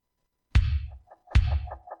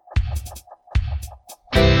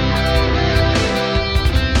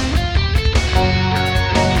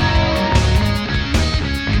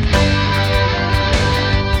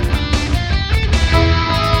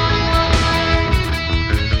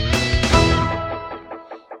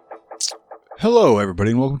Hello,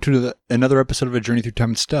 everybody, and welcome to another episode of A Journey Through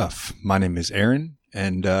Time and Stuff. My name is Aaron,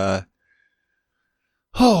 and, oh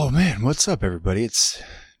man, what's up, everybody?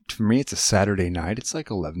 For me, it's a Saturday night. It's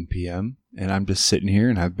like 11 p.m., and I'm just sitting here,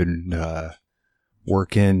 and I've been,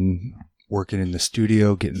 working in the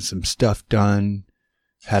studio, getting some stuff done.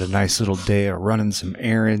 Had a nice little day of running some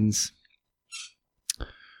errands.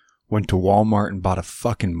 Went to Walmart and bought a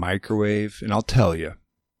fucking microwave, and I'll tell you,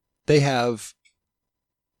 they have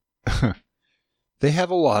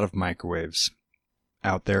a lot of microwaves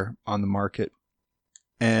out there on the market,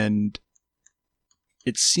 and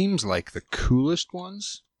it seems like the coolest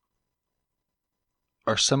ones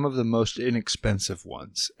are some of the most inexpensive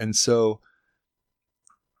ones. And so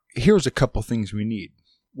here's a couple things we need.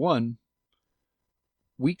 One,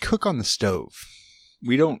 we cook on the stove.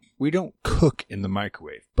 We don't cook in the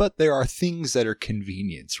microwave, but there are things that are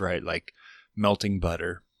convenience, right? Like melting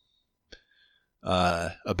butter,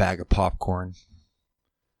 a bag of popcorn,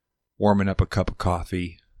 warming up a cup of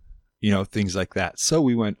coffee, things like that. So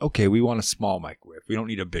we went, okay, we want a small microwave. We don't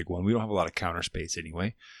need a big one. We don't have a lot of counter space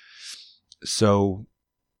anyway. So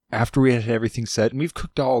after we had everything set, and we've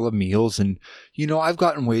cooked all the meals, and, I've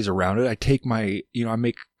gotten ways around it. I take my, I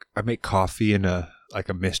make coffee in a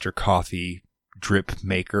Mr. Coffee drip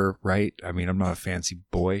maker, right? I mean, I'm not a fancy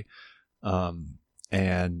boy.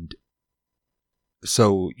 And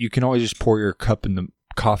so you can always just pour your cup in the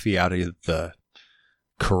coffee out of the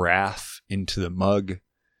carafe into the mug,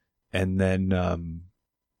 and then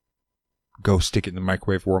go stick it in the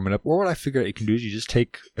microwave, warm it up. Or what I figure out you can do is you just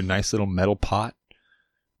take a nice little metal pot,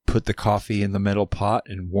 put the coffee in the metal pot,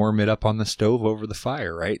 and warm it up on the stove over the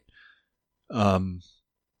fire, right?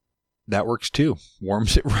 That works too.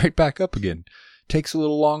 Warms it right back up again. Takes a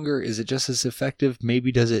little longer. Is it just as effective?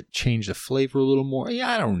 Maybe does it change the flavor a little more?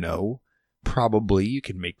 Yeah, I don't know. Probably. You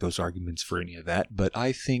can make those arguments for any of that, but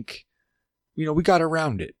I think we got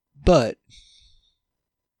around it. But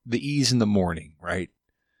the ease in the morning, right?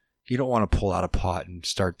 You don't want to pull out a pot and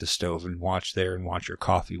start the stove and watch your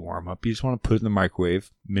coffee warm up. You just want to put it in the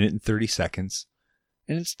microwave, minute and 30 seconds,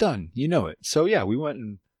 and it's done. You know it. So yeah, we went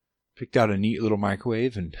and picked out a neat little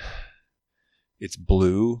microwave, and it's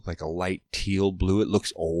blue, like a light teal blue. It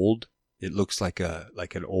looks old. It looks like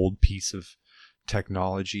an old piece of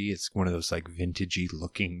technology. It's one of those like vintagey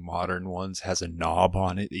looking modern ones. Has a knob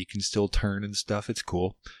on it that you can still turn and stuff. It's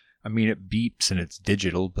cool. I mean, it beeps and it's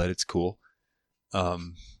digital, but it's cool.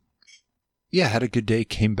 Yeah, had a good day.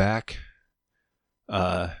 Came back.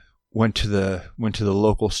 Went to the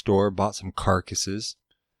local store, bought some carcasses.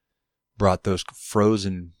 Brought those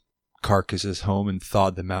frozen carcasses home and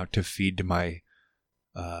thawed them out to feed to my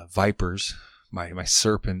vipers, my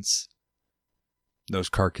serpents. Those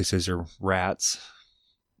carcasses are rats,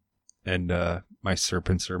 and my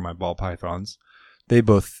serpents are my ball pythons. They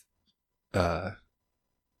both got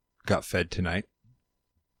fed tonight.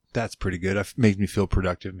 That's pretty good. It made me feel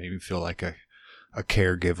productive, made me feel like a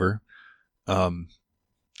caregiver.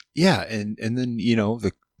 Yeah, and then,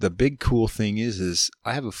 the big cool thing is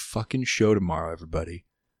I have a fucking show tomorrow, everybody.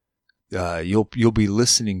 You'll be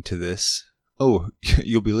listening to this. Oh,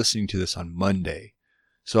 you'll be listening to this on Monday.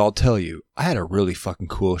 So I'll tell you, I had a really fucking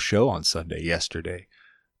cool show on Sunday yesterday.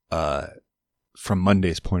 From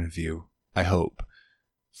Monday's point of view, I hope.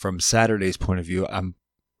 From Saturday's point of view, I'm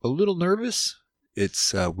a little nervous.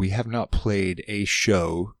 It's we have not played a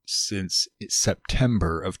show since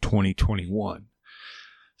September of 2021.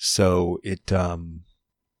 So it's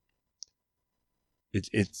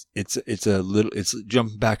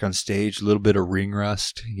jumping back on stage, a little bit of ring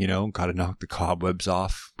rust, got to knock the cobwebs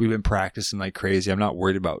off. We've been practicing like crazy. I'm not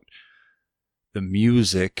worried about the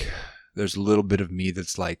music. There's a little bit of me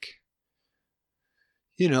that's like,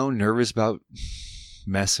 nervous about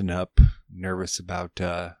messing up, nervous about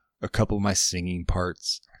a couple of my singing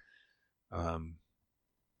parts. I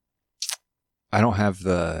don't have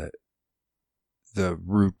the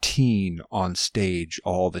routine on stage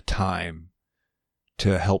all the time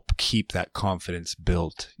to help keep that confidence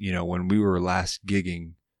built. When we were last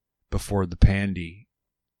gigging before the pandy,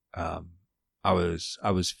 I was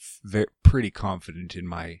pretty confident in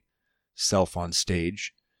myself on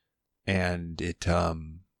stage, and it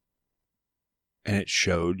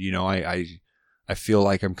showed. I feel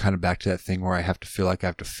like I'm kind of back to that thing where I have to feel like I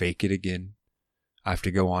have to fake it again. I have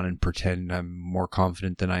to go on and pretend I'm more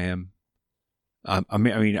confident than I am. I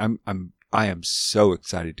am so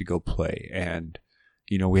excited to go play, and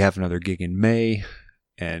we have another gig in May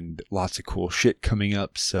and lots of cool shit coming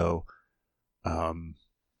up. So,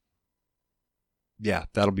 yeah,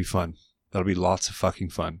 that'll be fun. That'll be lots of fucking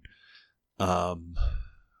fun.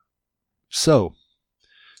 So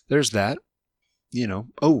there's that.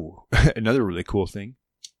 another really cool thing.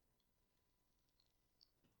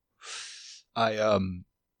 I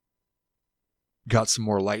got some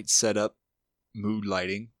more lights set up, mood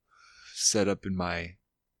lighting set up in my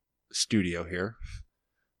studio here.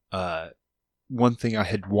 One thing I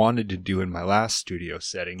had wanted to do in my last studio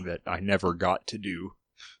setting that I never got to do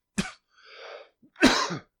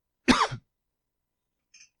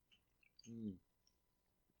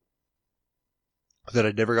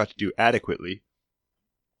adequately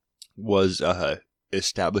was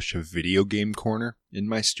establish a video game corner in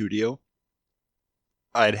my studio.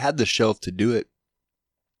 I had the shelf to do it.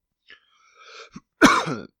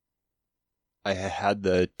 I had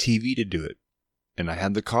the TV to do it, and I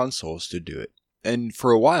had the consoles to do it. And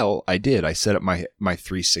for a while, I did. I set up my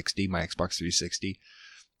 360, my Xbox 360,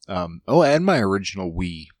 and my original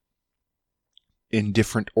Wii in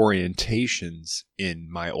different orientations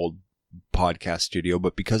in my old podcast studio.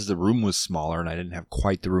 But because the room was smaller and I didn't have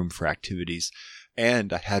quite the room for activities,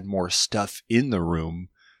 and I had more stuff in the room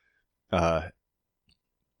than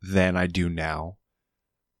I do now,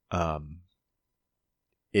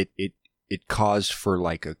 it caused for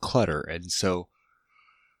like a clutter. And so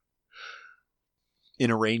in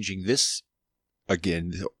arranging this,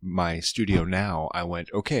 again, my studio now, I went,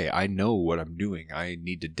 okay, I know what I'm doing. I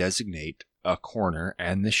need to designate a corner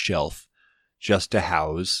and the shelf just to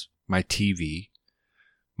house my TV,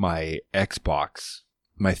 my Xbox,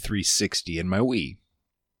 my 360, and my Wii.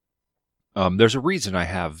 There's a reason I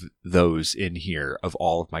have those in here of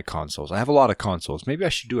all of my consoles. I have a lot of consoles. Maybe I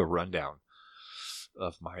should do a rundown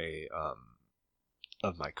of my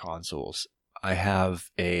consoles. I have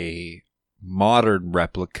a modern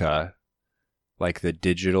replica, like the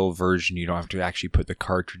digital version. You don't have to actually put the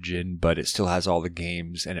cartridge in, but it still has all the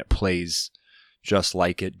games and it plays just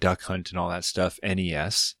like it. Duck Hunt and all that stuff.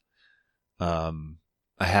 NES. I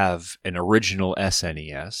have an original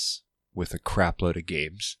SNES with a crap load of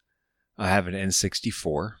games. I have an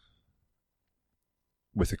N64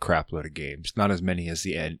 with a crap load of games. Not as many as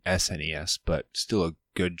the SNES, but still a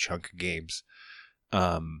good chunk of games.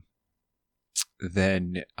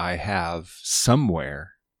 Then I have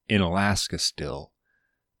somewhere in Alaska still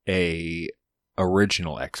a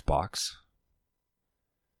original Xbox.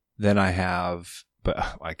 Then I have,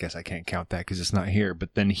 but I guess I can't count that because it's not here.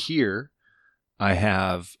 But then here I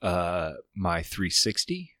have my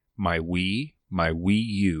 360, my Wii, my Wii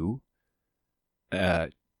U. I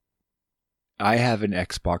have an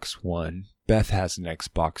Xbox One. Beth has an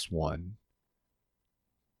Xbox One.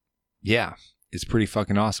 Yeah, it's pretty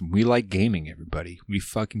fucking awesome. We like gaming, everybody. We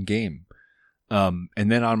fucking game. And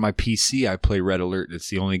then on my PC, I play Red Alert. It's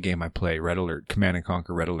the only game I play. Red Alert, Command &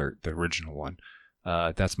 Conquer Red Alert, the original one.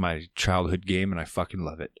 That's my childhood game, and I fucking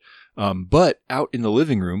love it. But out in the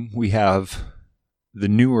living room, we have the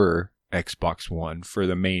newer Xbox One for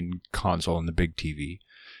the main console and the big TV.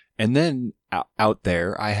 And then out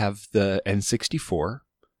there, I have the N64,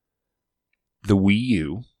 the Wii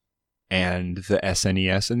U, and the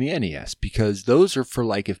SNES and the NES, because those are for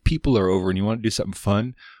like if people are over and you want to do something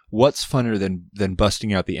fun. What's funner than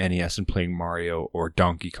busting out the NES and playing Mario or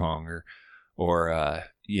Donkey Kong or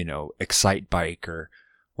Excite Bike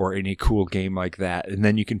or any cool game like that, and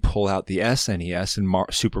then you can pull out the SNES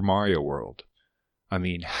and Super Mario World. I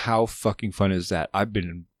mean, how fucking fun is that? I've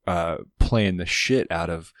been playing the shit out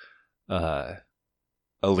of A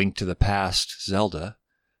Link to the Past, Zelda.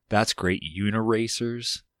 That's great.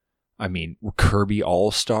 Uniracers. I mean, Kirby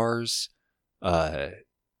All-Stars.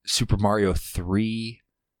 Super Mario 3.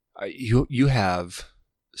 You have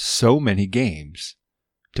so many games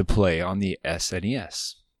to play on the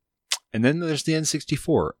SNES. And then there's the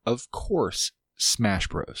N64. Of course, Smash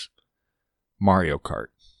Bros. Mario Kart.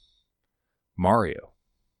 Mario.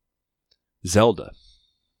 Zelda.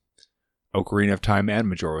 Ocarina of Time and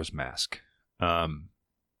Majora's Mask.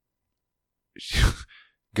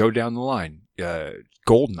 Go down the line.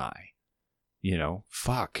 GoldenEye.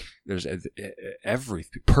 Fuck. There's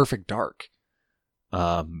everything. Perfect Dark.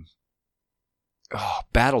 Battle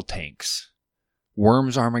Tanks.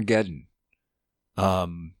 Worms Armageddon.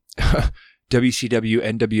 WCW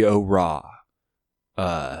NWO Raw.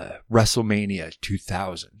 WrestleMania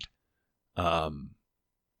 2000.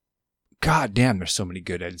 God damn, there's so many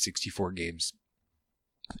good N64 games.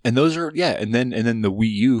 And those are, and then the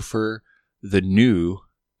Wii U for the new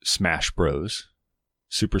Smash Bros.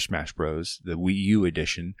 Super Smash Bros. The Wii U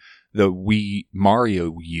edition. The Wii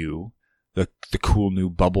Mario U. The cool new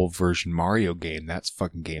bubble version Mario game. That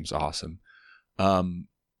fucking game's awesome. And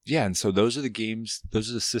so those are the games, those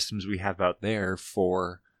are the systems we have out there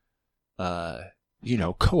for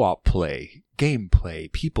co-op play,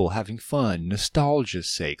 gameplay, people having fun, nostalgia's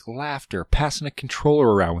sake, laughter, passing a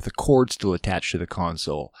controller around with a cord still attached to the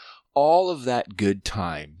console. All of that good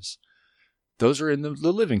times. Those are in the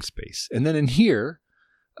living space. And then in here,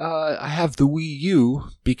 I have the Wii U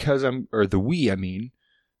the Wii, I mean.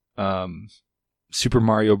 Super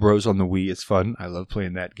Mario Bros. On the Wii is fun. I love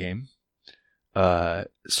playing that game.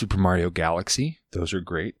 Super Mario Galaxy. Those are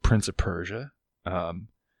great. Prince of Persia. And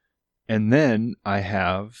then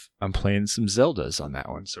I'm playing some Zeldas on that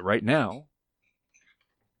one. So right now,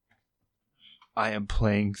 I am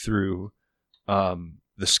playing through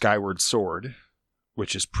the Skyward Sword,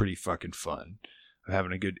 which is pretty fucking fun. I'm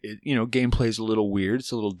having a good, gameplay's a little weird.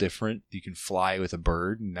 It's a little different. You can fly with a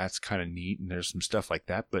bird, and that's kind of neat, and there's some stuff like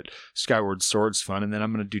that. But Skyward Sword's fun, and then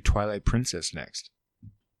I'm going to do Twilight Princess next.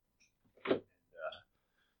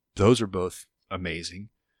 Those are both amazing.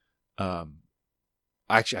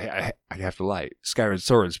 Actually, I'd have to lie. Skyward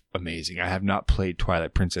Sword is amazing. I have not played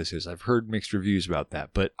Twilight Princesses. I've heard mixed reviews about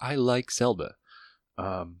that, but I like Zelda.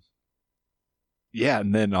 And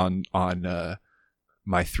then on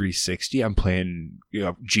my 360, I'm playing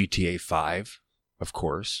GTA 5, of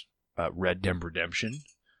course, Red Dead Redemption,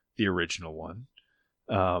 the original one.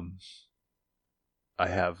 I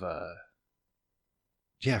have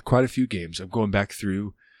quite a few games. I'm going back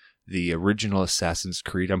through the original Assassin's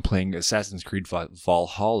Creed. I'm playing Assassin's Creed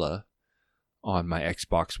Valhalla on my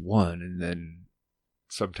Xbox One, and then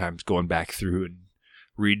sometimes going back through and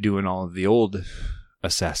redoing all of the old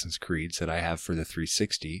Assassin's Creeds that I have for the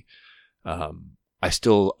 360. I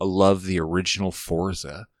still love the original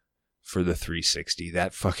Forza for the 360.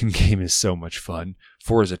 That fucking game is so much fun.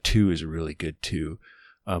 Forza 2 is really good too.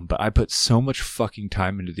 But I put so much fucking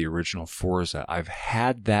time into the original Forza. I've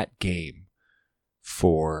had that game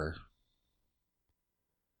for,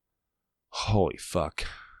 holy fuck.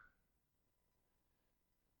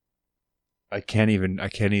 I can't even,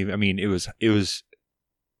 I mean, it was,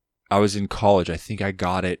 I was in college. I think I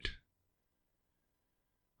got it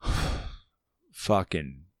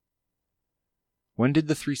fucking, when did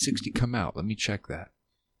the 360 come out? Let me check that.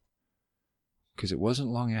 Because it wasn't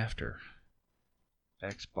long after.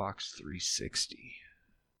 Xbox 360.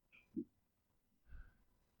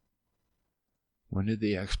 When did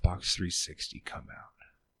the Xbox 360 come out?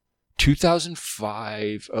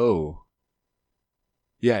 2005. Oh.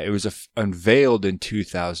 Yeah, it was unveiled in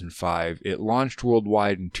 2005. It launched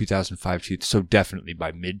worldwide in 2005, so definitely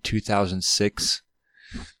by mid-2006.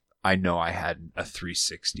 I know I had a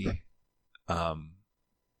 360. I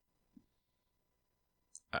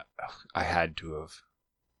had to have.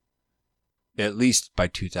 At least by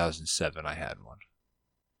 2007, I had one.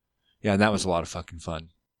 Yeah, and that was a lot of fucking fun.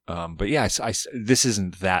 But yeah, this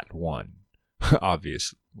isn't that one,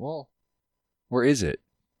 obviously. Well, where is it?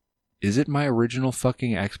 Is it my original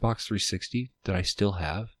fucking Xbox 360 that I still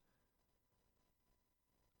have?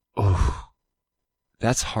 Oh,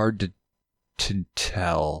 that's hard to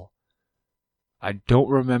tell. I don't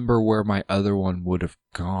remember where my other one would have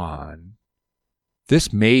gone.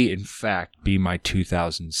 This may, in fact, be my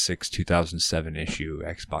 2006-2007 issue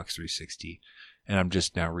Xbox 360, and I'm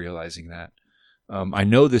just now realizing that. I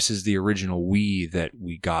know this is the original Wii that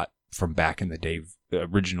we got from back in the day, the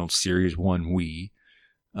original Series 1 Wii.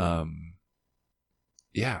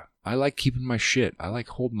 Yeah, I like keeping my shit. I like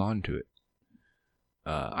holding on to it.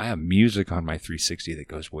 I have music on my 360 that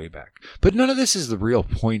goes way back. But none of this is the real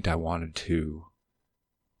point I wanted to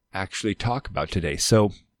actually talk about today.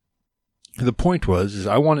 So the point is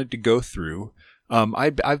I wanted to go through,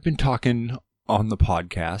 I've been talking on the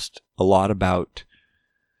podcast a lot about,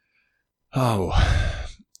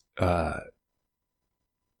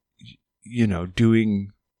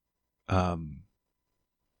 doing,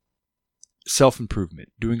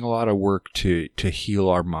 self-improvement, doing a lot of work to heal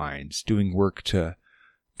our minds, doing work to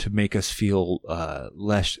make us feel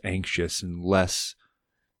less anxious and less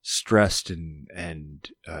stressed and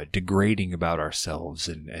degrading about ourselves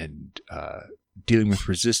and dealing with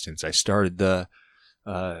resistance. I started the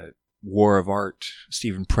War of Art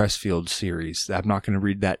Stephen Pressfield series. I'm not going to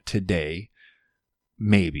read that today.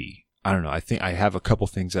 Maybe. I don't know. I think I have a couple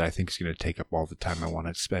things that I think is going to take up all the time I want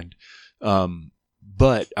to spend.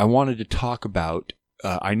 But I wanted to talk about,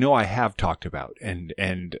 I know I have talked about, and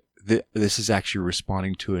this is actually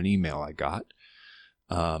responding to an email I got,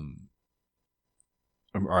 or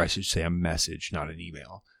I should say a message, not an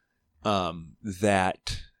email,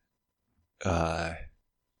 that I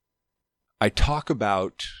talk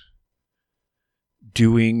about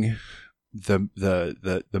doing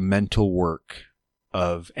the mental work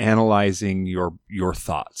of analyzing your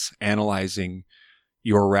thoughts, analyzing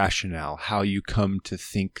your rationale, how you come to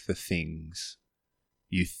think the things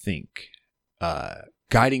you think,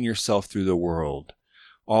 guiding yourself through the world,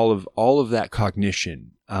 all of that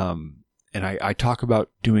cognition. And I talk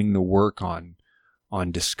about doing the work on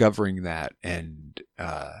discovering that and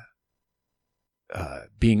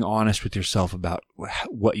being honest with yourself about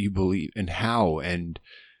what you believe and how. And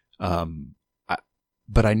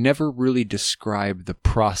but I never really described the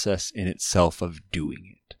process in itself of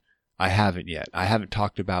doing it. I haven't yet. I haven't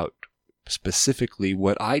talked about specifically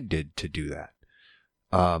what I did to do that.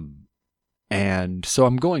 And so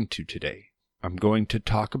I'm going to today. I'm going to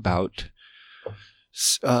talk about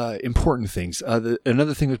important things.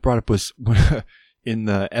 Another thing that brought up was in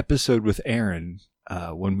the episode with Aaron,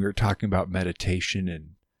 when we were talking about meditation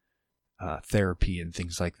and therapy and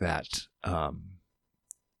things like that,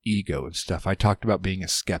 ego and stuff, I talked about being a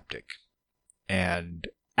skeptic. And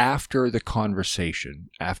after our conversation,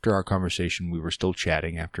 we were still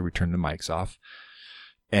chatting after we turned the mics off.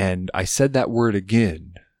 And I said that word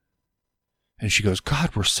again. And she goes,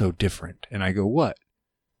 God, we're so different. And I go, what?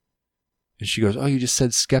 And she goes, oh, you just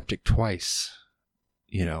said skeptic twice,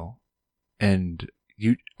 and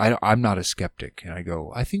I'm not a skeptic. And I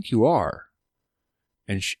go, I think you are.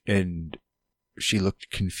 And she looked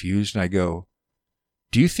confused. And I go,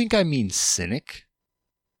 do you think I mean cynic?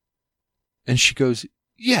 And she goes,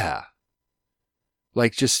 yeah.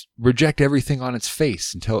 Like, just reject everything on its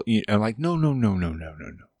face until I'm like, no.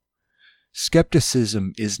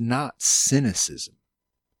 Skepticism is not cynicism.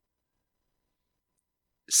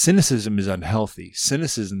 Cynicism is unhealthy.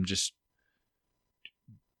 Cynicism just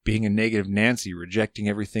being a negative Nancy, rejecting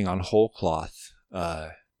everything on whole cloth,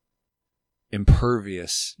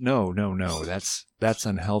 impervious. No. That's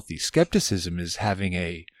unhealthy. Skepticism is having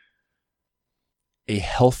a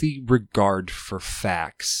healthy regard for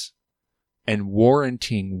facts and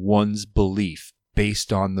warranting one's belief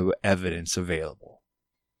based on the evidence available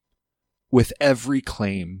with every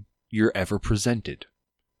claim you're ever presented.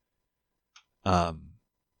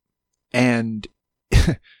 And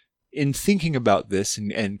in thinking about this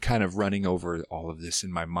and kind of running over all of this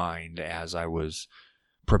in my mind as I was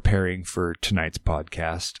preparing for tonight's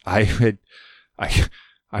podcast, I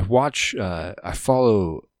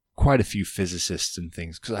follow quite a few physicists and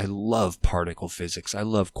things because I love particle physics. I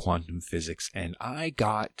love quantum physics. And I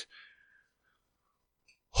got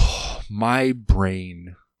my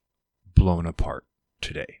brain blown apart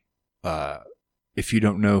today. If you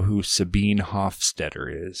don't know who Sabine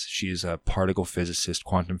Hofstetter is, she is a particle physicist,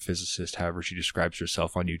 quantum physicist, however she describes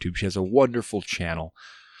herself on YouTube. She has a wonderful channel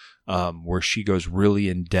where she goes really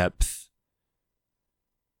in depth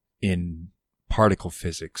in particle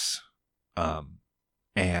physics.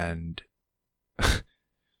 And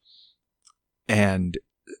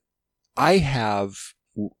I have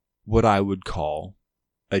what I would call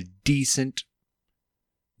a decent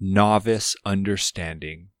novice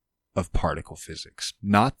understanding of particle physics.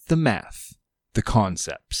 Not the math, the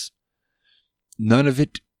concepts. None of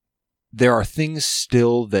it. There are things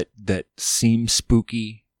still that seem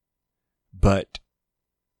spooky, but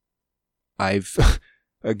I've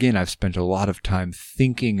spent a lot of time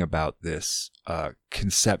thinking about this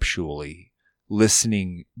conceptually,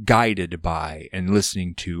 guided by and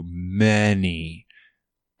listening to many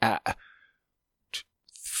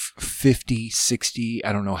 50, 60,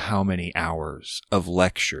 I don't know how many hours of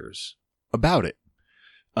lectures about it.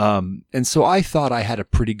 And so I thought I had a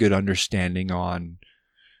pretty good understanding on,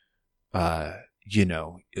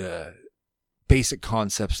 basic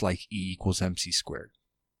concepts like E equals mc squared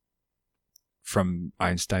from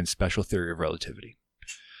Einstein's special theory of relativity.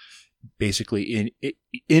 Basically,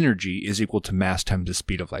 energy is equal to mass times the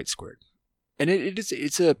speed of light squared. And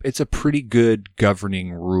it's a pretty good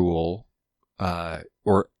governing rule.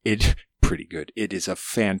 Pretty good. It is a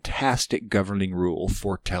fantastic governing rule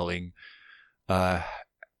foretelling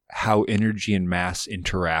how energy and mass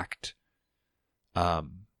interact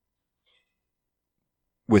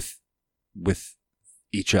with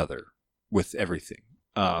each other, with everything.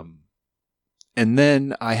 And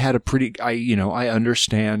then I had I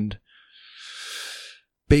understand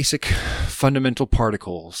basic fundamental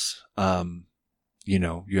particles.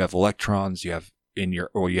 You have electrons, you have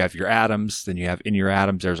your atoms, then you have in your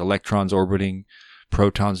atoms, there's electrons orbiting,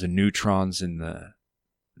 protons and neutrons in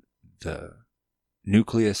the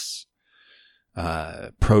nucleus.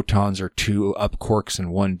 Protons are 2 up quarks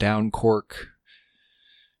and 1 down quark.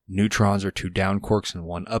 Neutrons are 2 down quarks and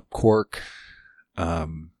 1 up quark. I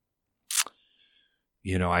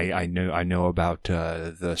know about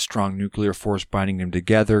the strong nuclear force binding them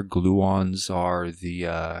together. Gluons are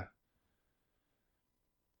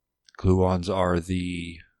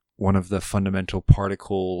the one of the fundamental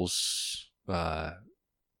particles,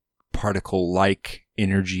 particle-like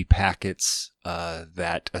energy packets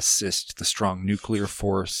that assist the strong nuclear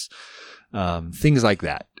force, things like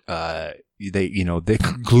that. The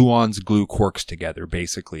gluons glue quarks together,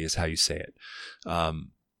 basically, is how you say it,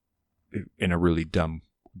 in a really dumb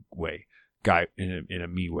way, in a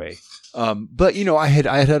me way. But I had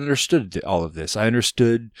understood all of this. I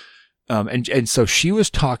understood, and so she was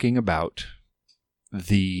talking about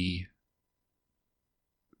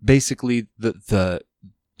basically the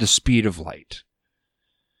speed of light,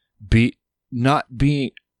 not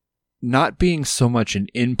being so much an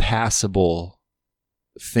impassable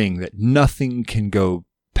thing that nothing can go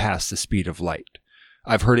past the speed of light.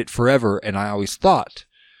 I've heard it forever, and I always thought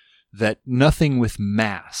that nothing with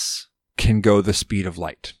mass can go the speed of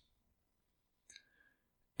light.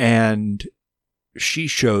 And she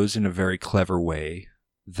shows in a very clever way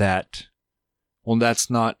that, well, that's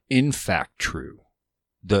not in fact true.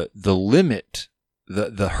 The limit,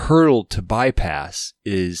 the hurdle to bypass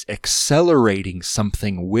is accelerating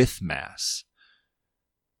something with mass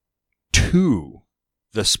to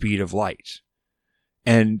the speed of light.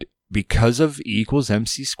 And because of E =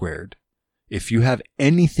 mc squared, if you have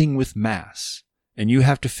anything with mass and you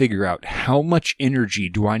have to figure out how much energy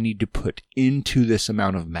do I need to put into this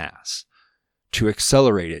amount of mass to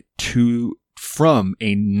accelerate it from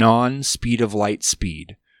a non-speed of light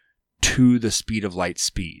speed to the speed of light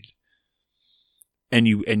speed, and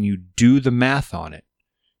you do the math on it,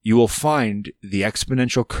 you will find the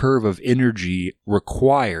exponential curve of energy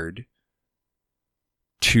required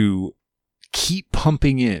to keep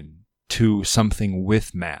pumping in to something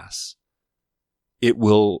with mass.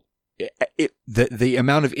 The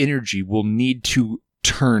amount of energy will need to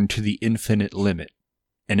turn to the infinite limit,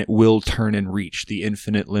 and it will turn and reach the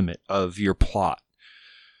infinite limit of your plot.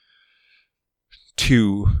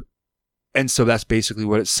 And so that's basically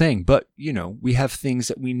what it's saying. But, we have things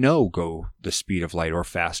that we know go the speed of light or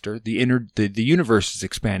faster. The universe is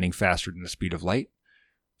expanding faster than the speed of light.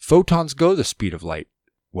 Photons go the speed of light.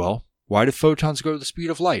 Well, why do photons go the speed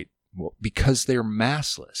of light? Well, because they're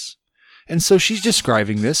massless. And so she's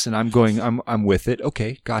describing this, and I'm with it.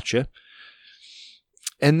 Okay, gotcha.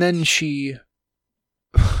 And then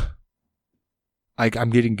I'm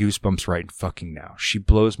getting goosebumps right fucking now. She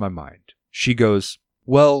blows my mind. She goes,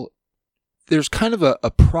 well, there's kind of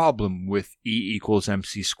a problem with E =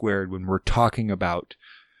 mc squared when we're talking about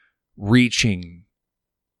reaching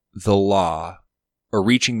the law, or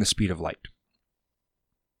reaching the speed of light,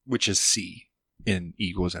 which is c in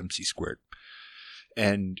E = mc squared.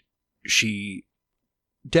 And she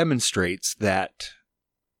demonstrates that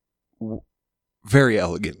very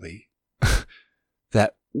elegantly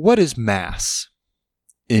that what is mass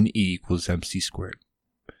in E = mc squared?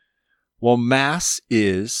 Well, mass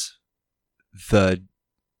is the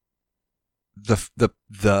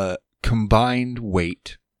combined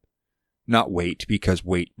weight, not weight because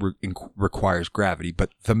weight requires gravity,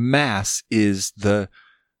 but the mass is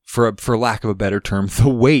for lack of a better term, the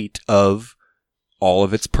weight of all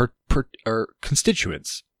of its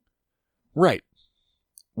constituents. Right.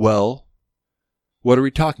 Well, what are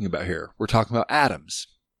we talking about here? We're talking about atoms.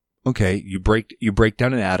 Okay, you break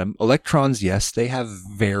down an atom. Electrons, yes, they have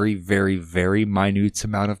very, very, very minute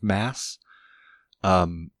amount of mass.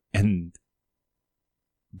 But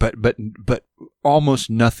almost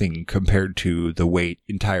nothing compared to the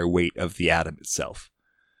entire weight of the atom itself.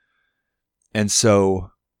 And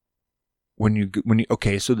so so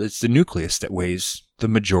it's the nucleus that weighs the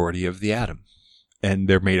majority of the atom, and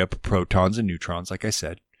they're made up of protons and neutrons, like I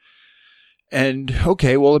said. And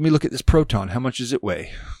okay, well, let me look at this proton. How much does it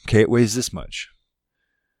weigh? Okay, it weighs this much.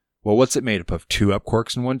 Well, what's it made up of? 2 up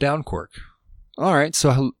quarks and 1 down quark. All right,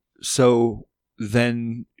 so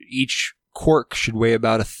then each quark should weigh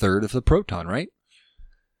about 1/3 of the proton, right?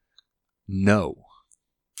 No.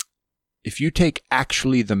 If you take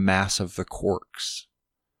actually the mass of the quarks,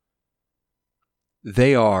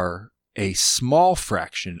 they are a small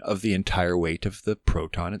fraction of the entire weight of the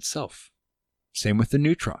proton itself. Same with the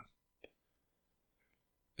neutron.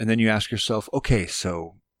 And then you ask yourself, okay,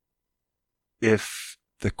 so if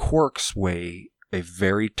the quarks weigh a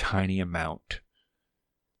very tiny amount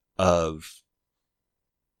of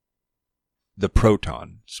the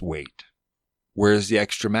proton's weight, where does the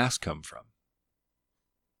extra mass come from?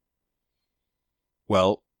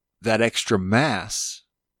 Well, that extra mass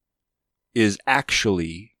is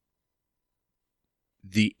actually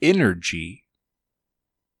the energy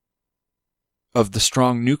of the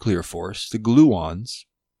strong nuclear force, the gluons.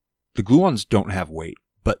 The gluons don't have weight,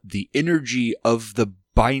 but the energy of the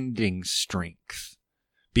binding strength.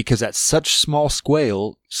 Because at such small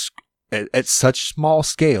scale, at such small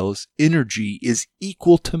scales, energy is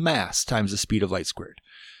equal to mass times the speed of light squared.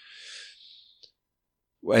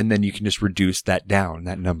 And then you can just reduce that down,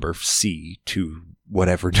 that number C, to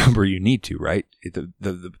whatever number you need to, right?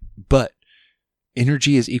 But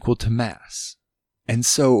energy is equal to mass. And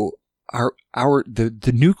so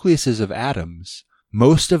the nucleuses of atoms,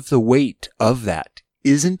 most of the weight of that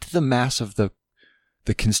isn't the mass of the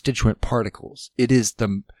constituent particles. It is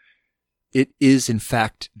in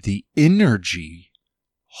fact the energy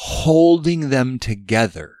holding them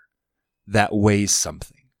together that weighs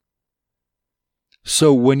something.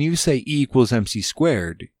 So when you say E equals mc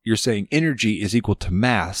squared, you're saying energy is equal to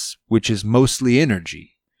mass, which is mostly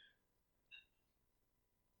energy.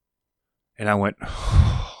 And I went,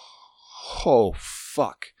 oh,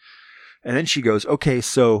 fuck. And then she goes, okay,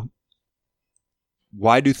 so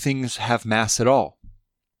why do things have mass at all?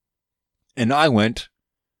 And I went,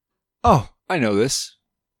 oh, I know this.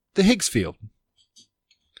 The Higgs field.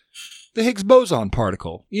 The Higgs boson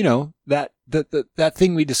particle. You know, that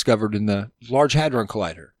thing we discovered in the Large Hadron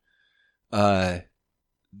Collider.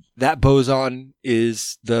 That boson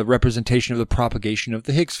is the representation of the propagation of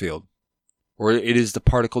the Higgs field. Or it is the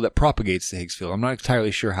particle that propagates the Higgs field. I'm not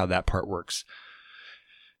entirely sure how that part works.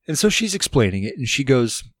 And so she's explaining it, and she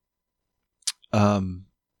goes,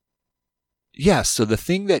 yeah, so the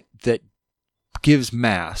thing that gives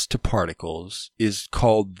mass to particles is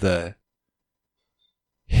called the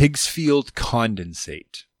Higgs field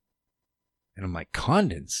condensate. And I'm like,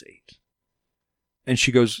 condensate? And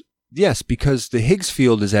she goes, yes, because the Higgs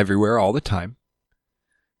field is everywhere all the time.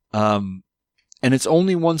 And it's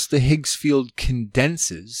only once the Higgs field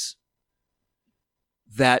condenses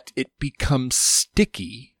that it becomes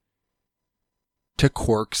sticky to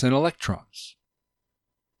quarks and electrons,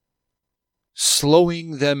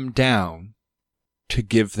 slowing them down to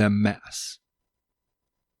give them mass.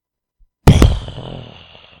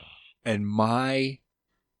 And my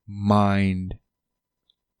mind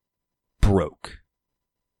broke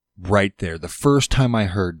right there. The first time I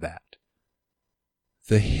heard that,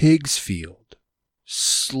 the Higgs field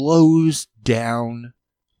slows down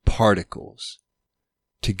particles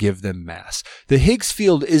to give them mass. The Higgs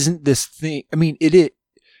field isn't this thing. I mean,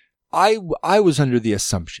 I was under the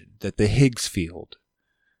assumption that the Higgs field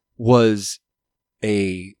was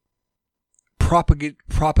a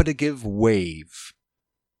propagative wave,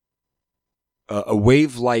 a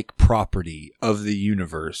wave-like property of the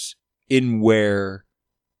universe in where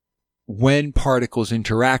when particles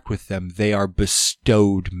interact with them, they are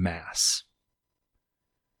bestowed mass.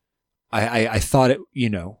 I thought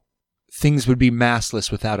things would be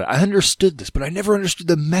massless without it. I understood this, but I never understood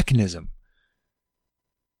the mechanism.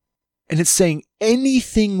 And it's saying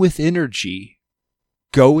anything with energy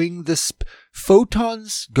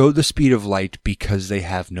photons go the speed of light because they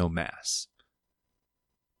have no mass.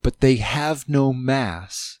 But they have no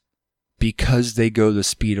mass because they go the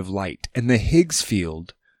speed of light. And the Higgs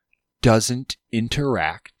field doesn't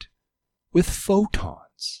interact with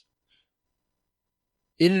photons.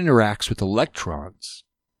 It interacts with electrons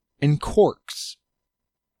and quarks.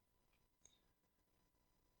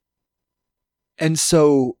 And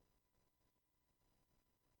so,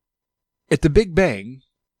 at the Big Bang,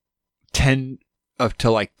 10 to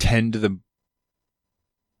the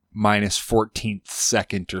minus 14th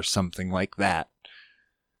second or something like that,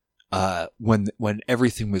 when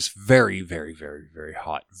everything was very, very, very, very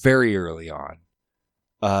hot, very early on,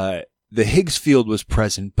 the Higgs field was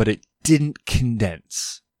present, but it didn't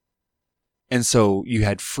condense. And so you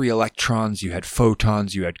had free electrons, you had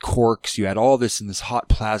photons, you had quarks, you had all this in this hot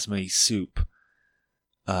plasma soup.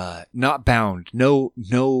 Not bound, no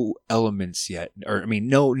elements yet,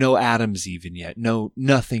 no atoms even yet,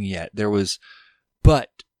 nothing yet.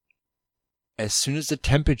 But as soon as the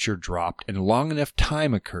temperature dropped and long enough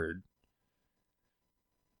time occurred,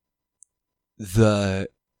 the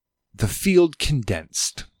field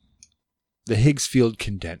condensed. The Higgs field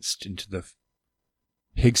condensed into the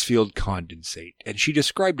Higgs field condensate. And she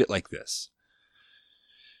described it like this.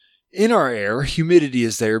 In our air, humidity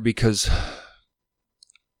is there because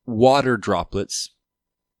water droplets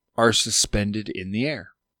are suspended in the air.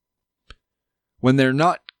 When they're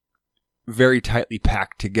not very tightly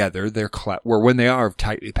packed together, when they are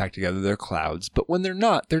tightly packed together, they're clouds. But when they're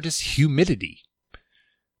not, they're just humidity.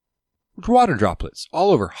 Water droplets all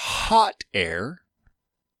over. Hot air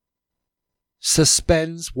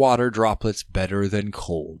suspends water droplets better than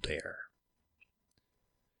cold air.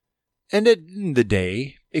 And at the end of the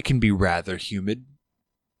day, it can be rather humid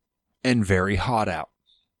and very hot out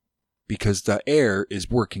because the air is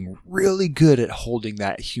working really good at holding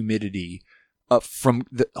that humidity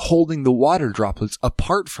holding the water droplets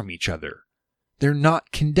apart from each other. They're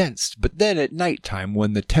not condensed. But then at nighttime,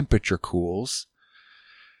 when the temperature cools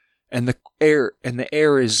and the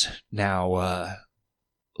air is now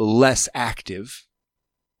less active,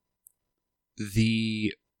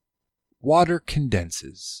 the water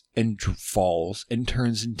condenses and falls and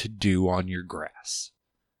turns into dew on your grass.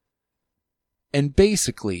 And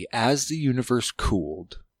basically, as the universe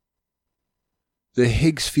cooled, the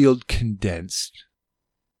Higgs field condensed.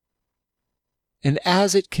 And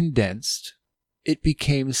as it condensed, it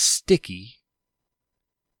became sticky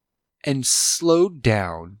and slowed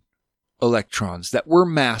down electrons that were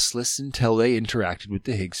massless until they interacted with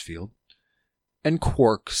the Higgs field, and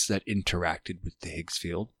quarks that interacted with the Higgs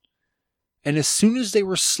field. And as soon as they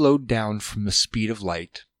were slowed down from the speed of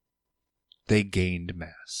light, they gained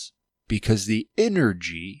mass. Because the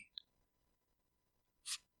energy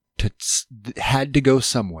had to go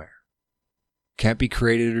somewhere. Can't be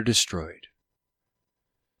created or destroyed.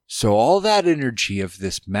 So all that energy of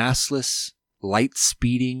this massless,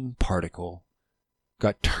 light-speeding particle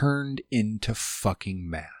got turned into fucking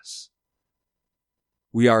mass.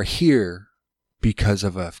 We are here because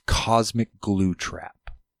of a cosmic glue trap.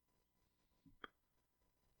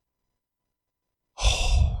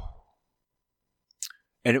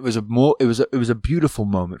 And it was a beautiful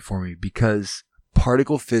moment for me because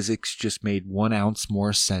particle physics just made 1 ounce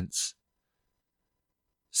more sense.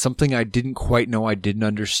 Something I didn't quite know I didn't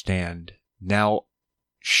understand now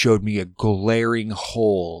showed me a glaring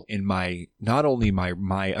hole in not only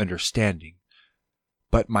my understanding,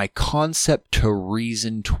 but my concept to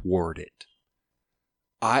reason toward it.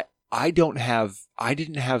 I didn't have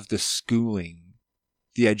the schooling,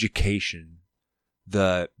 the education,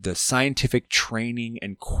 the scientific training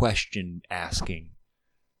and question asking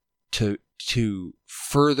to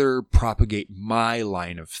further propagate my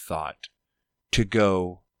line of thought, to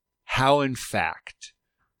go, how in fact,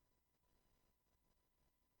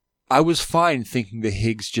 I was fine thinking the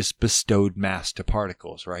Higgs just bestowed mass to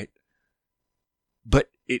particles, right? But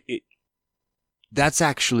that's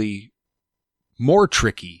actually more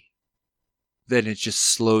tricky than it just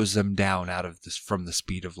slows them down from the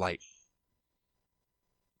speed of light.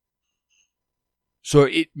 So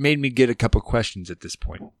it made me get a couple questions at this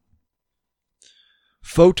point.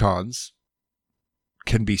 Photons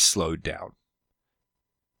can be slowed down.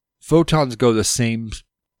 Photons go the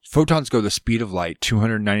speed of light,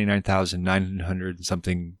 299,900 and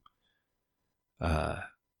something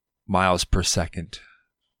miles per second.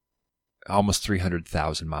 Almost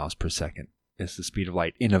 300,000 miles per second is the speed of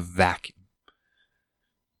light in a vacuum.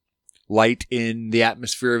 Light in the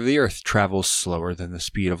atmosphere of the Earth travels slower than the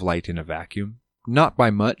speed of light in a vacuum. Not by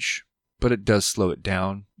much, but it does slow it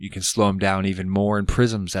down. You can slow them down even more in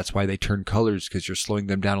prisms. That's why they turn colors, because you're slowing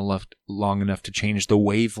them down long enough to change the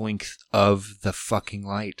wavelength of the fucking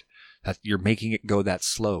light. That you're making it go that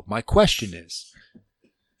slow. My question is,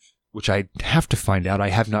 which I have to find out, I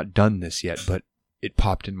have not done this yet, but it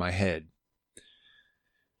popped in my head.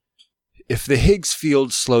 If the Higgs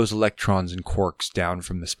field slows electrons and quarks down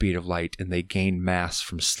from the speed of light and they gain mass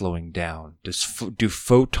from slowing down, do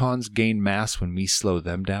photons gain mass when we slow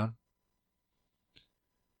them down?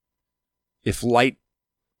 If light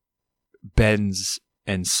bends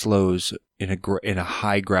and slows in a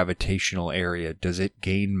high gravitational area, does it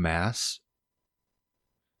gain mass?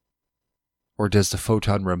 Or does the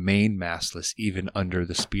photon remain massless even under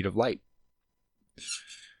the speed of light?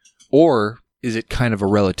 Or is it kind of a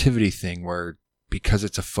relativity thing where because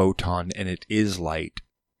it's a photon and it is light,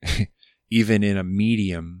 even in a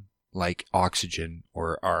medium like oxygen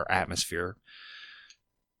or our atmosphere,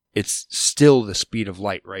 it's still the speed of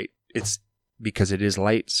light, right? It's because it is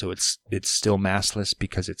light, so it's still massless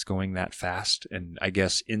because it's going that fast. And I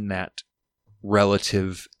guess in that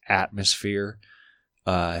relative atmosphere,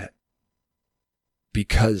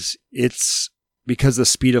 because the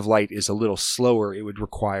speed of light is a little slower, it would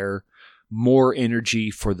require more energy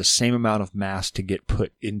for the same amount of mass to get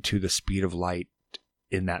put into the speed of light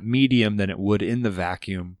in that medium than it would in the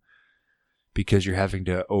vacuum, because you're having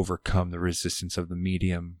to overcome the resistance of the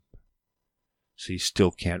medium. So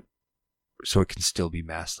it can still be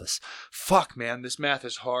massless. Fuck, man, this math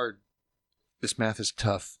is hard. This math is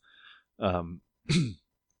tough.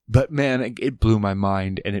 But man, it blew my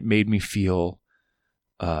mind, and it made me feel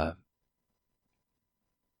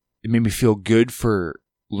good for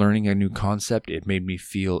learning a new concept. It made me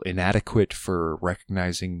feel inadequate for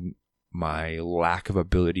recognizing my lack of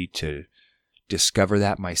ability to discover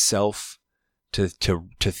that myself, to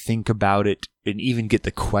think about it and even get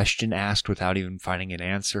the question asked without even finding an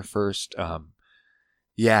answer first.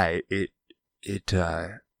 It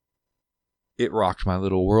it rocked my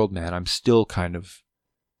little world, man. I'm still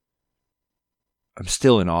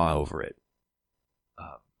in awe over it.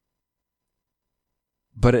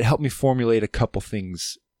 But it helped me formulate a couple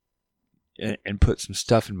things and put some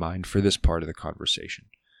stuff in mind for this part of the conversation,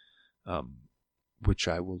 which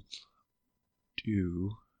I will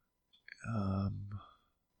do.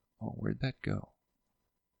 Where'd that go?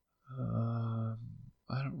 I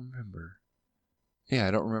don't remember. Yeah,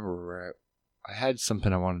 I don't remember where I had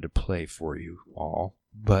something I wanted to play for you all,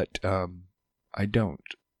 but I don't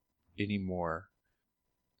anymore.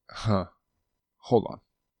 Hold on.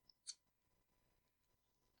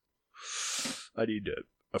 I need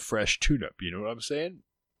a fresh tune-up, you know what I'm saying?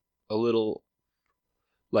 A little,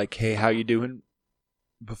 like, hey, how you doing?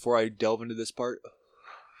 Before I delve into this part.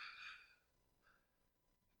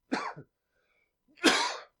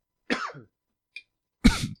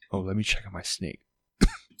 Oh, let me check on my snake.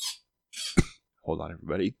 Hold on,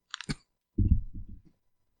 everybody.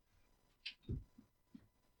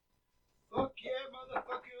 Fuck yeah,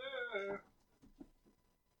 motherfucker!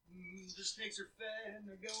 The snakes are fed and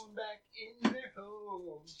they're going back in their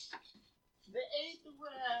holes. They ate the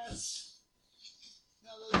rats.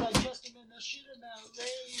 Now they'll digest them and they'll shit them out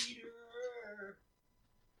later.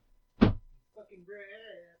 Fucking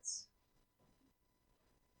rats.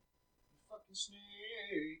 Fucking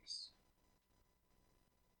snakes.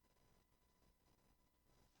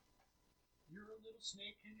 You're a little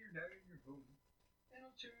snake and you're not in your home. And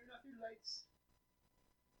I'll turn off your lights.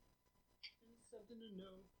 And something to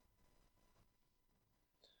know.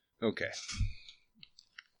 Okay.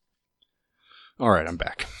 Alright, I'm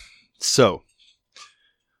back. So,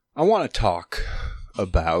 I want to talk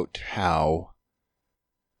about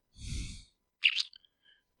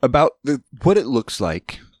what it looks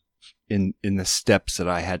like in the steps that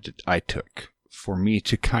I took for me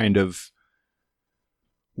to kind of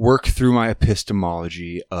work through my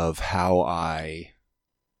epistemology of how I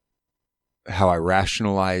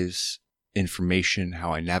rationalize information,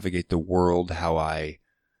 how I navigate the world, how I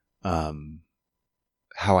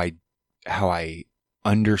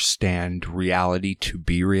understand reality to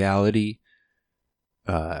be reality,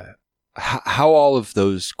 how all of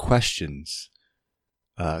those questions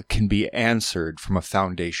can be answered from a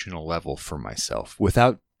foundational level for myself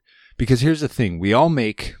because here's the thing, we all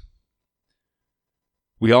make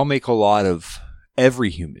a lot of,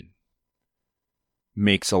 every human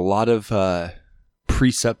makes a lot of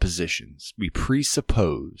presuppositions. We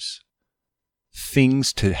presuppose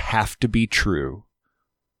things to have to be true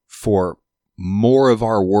for more of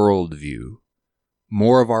our worldview,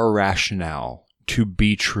 more of our rationale to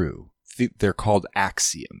be true. They're called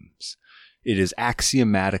axioms. It is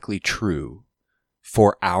axiomatically true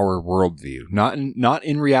for our worldview. Not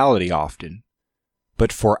in reality often,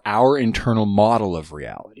 but for our internal model of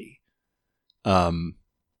reality. They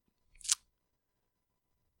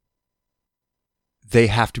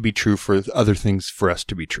have to be true for other things for us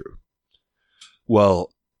to be true.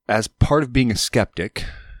 Well, as part of being a skeptic,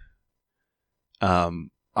 first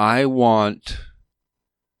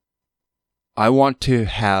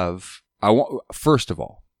of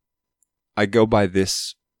all, I go by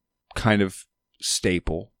this kind of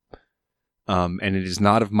staple, and it is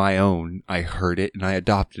not of my own. I heard it and I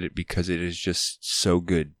adopted it because it is just so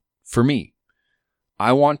good for me.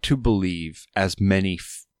 I want to believe as many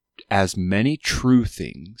true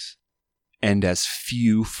things and as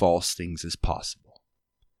few false things as possible.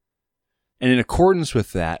 And in accordance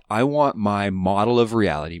with that, I want my model of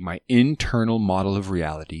reality, my internal model of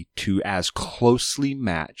reality, to as closely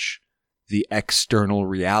match the external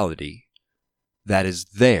reality that is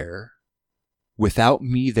there without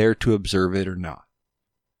me there to observe it or not.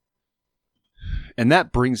 And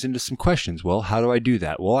that brings into some questions. Well, how do I do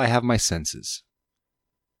that? Well, I have my senses.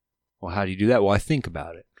 Well, how do you do that? Well, I think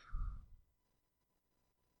about it.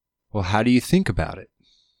 Well, how do you think about it?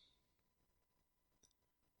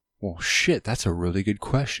 Well, shit, that's a really good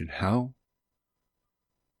question. How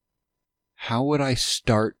would I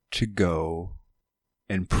start to go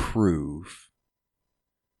and prove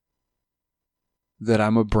that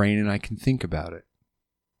I'm a brain and I can think about it?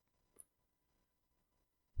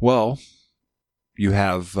 Well, you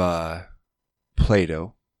have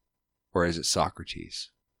Plato, or is it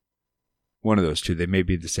Socrates? One of those two. They may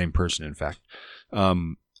be the same person, in fact.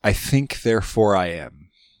 I think, therefore I am.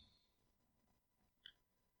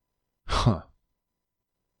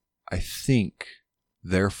 I think,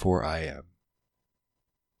 therefore I am.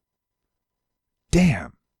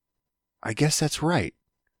 Damn. I guess that's right.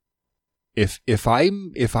 If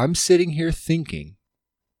I'm sitting here thinking,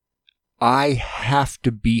 I have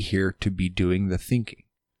to be here to be doing the thinking.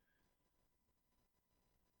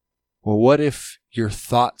 Well, what if your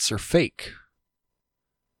thoughts are fake?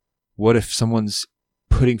 What if someone's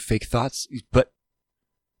putting fake thoughts? But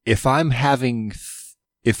if I'm even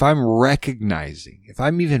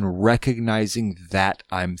recognizing that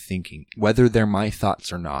I'm thinking, whether they're my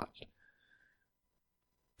thoughts or not,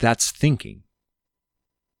 that's thinking.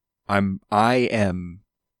 I am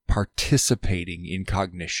participating in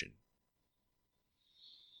cognition.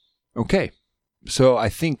 Okay. So I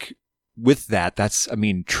think with that,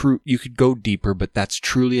 true. You could go deeper, but that's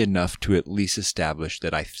truly enough to at least establish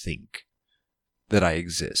that I think, that I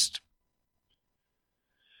exist.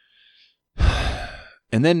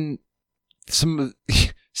 And then some of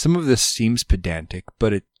this seems pedantic,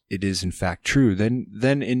 but it is in fact true.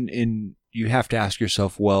 Then you have to ask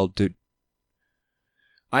yourself, well, do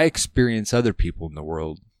I experience other people in the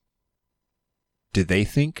world? Do they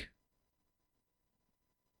think?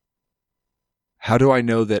 How do I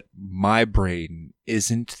know that my brain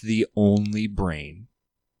isn't the only brain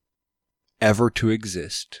ever to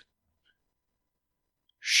exist?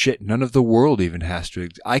 Shit, none of the world even has to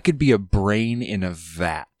exist. I could be a brain in a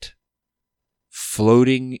vat,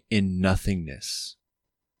 floating in nothingness,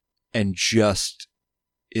 and just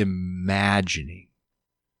imagining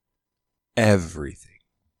everything.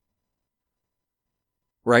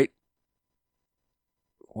 Right?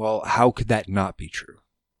 Well, how could that not be true?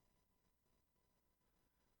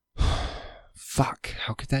 Fuck,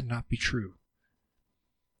 how could that not be true?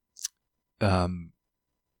 I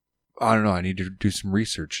don't know, I need to do some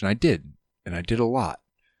research, and I did a lot.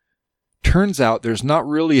 Turns out there's not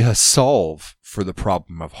really a solve for the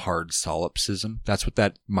problem of hard solipsism. That's what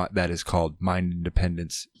that is called, mind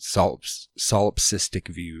independence, solipsistic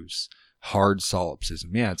views, hard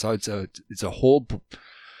solipsism. Yeah, it's a whole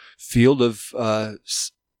field of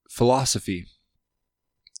philosophy.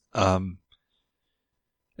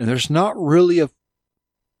 And there's not really a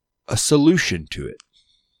solution to it.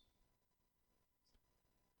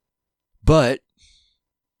 But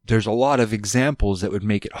there's a lot of examples that would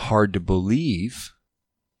make it hard to believe,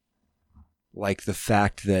 like the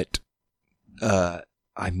fact that I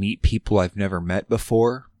meet people I've never met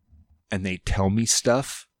before and they tell me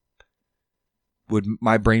stuff.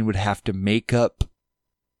 My brain would have to make up.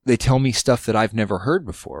 They tell me stuff that I've never heard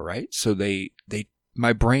before, right? So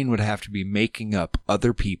my brain would have to be making up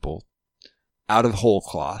other people out of whole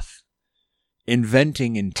cloth,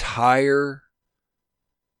 inventing entire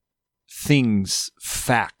things,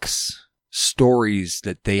 facts, stories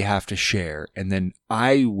that they have to share, and then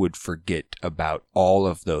I would forget about all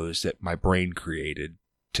of those that my brain created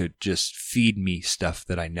to just feed me stuff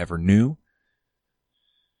that I never knew.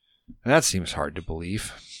 And that seems hard to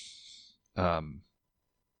believe.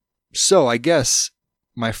 So I guess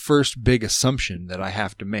my first big assumption that I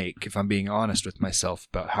have to make, if I'm being honest with myself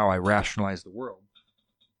about how I rationalize the world,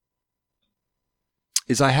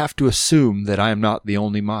 is I have to assume that I am not the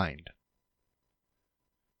only mind.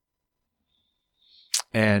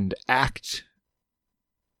 And act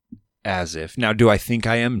as if. Now, do I think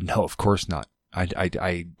I am? No, of course not.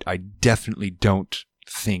 I definitely don't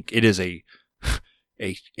think. It is I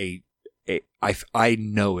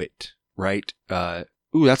know it, right?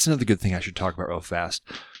 Ooh, that's another good thing I should talk about real fast.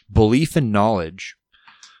 Belief and knowledge.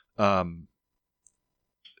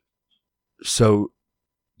 So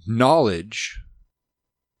knowledge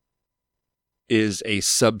is a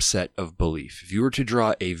subset of belief. If you were to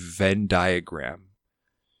draw a Venn diagram,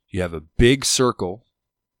 you have a big circle,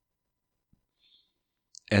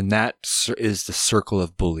 and that is the circle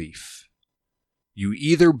of belief. You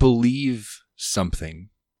either believe something,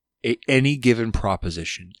 any given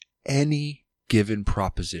proposition. It's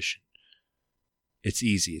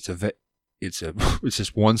easy. It's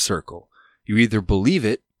just one circle. You either believe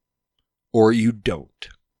it or you don't.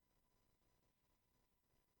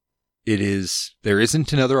 There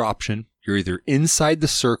isn't another option. You're either inside the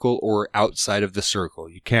circle or outside of the circle.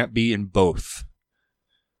 You can't be in both.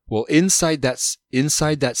 Well, inside that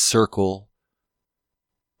circle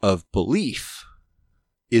of belief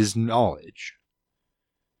is knowledge.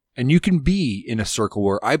 And you can be in a circle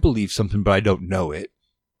where I believe something but I don't know it.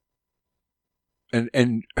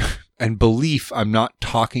 And belief, I'm not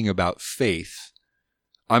talking about faith.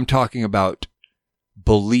 I'm talking about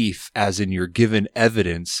belief as in you're given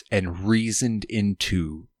evidence and reasoned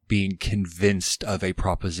into being convinced of a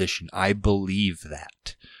proposition. I believe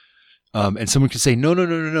that. And someone can say,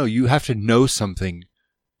 no. You have to know something.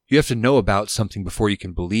 You have to know about something before you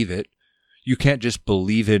can believe it. You can't just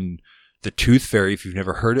believe in the tooth fairy if you've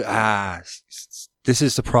never heard it. This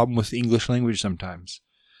is the problem with the English language sometimes.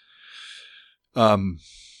 In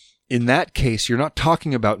that case, you're not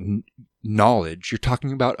talking about knowledge. You're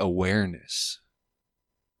talking about awareness.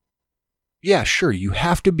 yeah, sure, you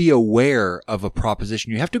have to be aware of a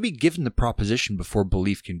proposition. You have to be given the proposition before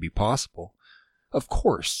belief can be possible. Of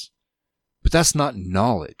course. But that's not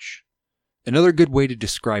knowledge. Another good way to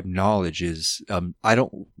describe knowledge is, I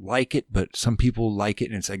don't like it, but some people like it,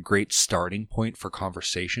 and it's a great starting point for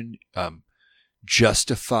conversation.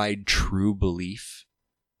 Justified true belief.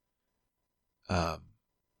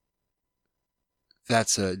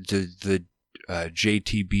 That's the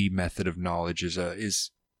JTB method of knowledge is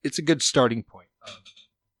it's a good starting point.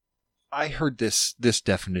 I heard this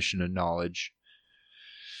definition of knowledge,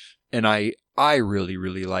 and I really,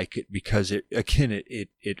 really like it because it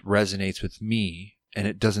resonates with me, and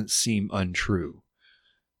it doesn't seem untrue.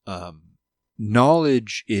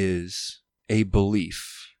 Knowledge is a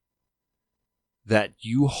belief that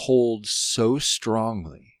you hold so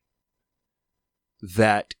strongly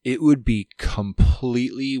that it would be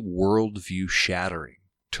completely worldview shattering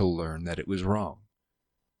to learn that it was wrong.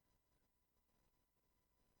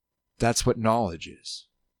 That's what knowledge is.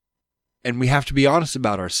 And we have to be honest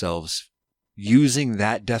about ourselves using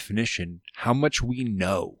that definition, how much we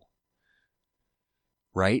know.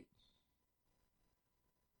 Right?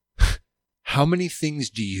 How many things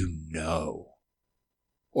do you know?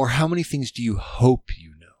 Or how many things do you hope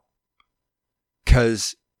you know?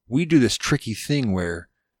 Because we do this tricky thing where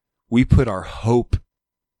we put our hope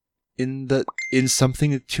in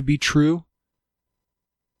something to be true.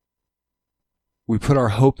 We put our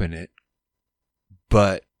hope in it,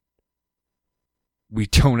 but we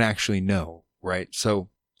don't actually know, right? So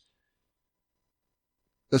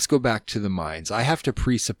let's go back to the minds. I have to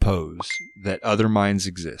presuppose that other minds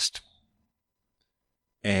exist.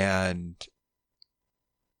 And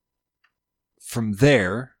from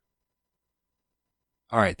there,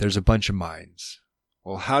 all right, there's a bunch of minds.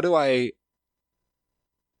 Well, how do I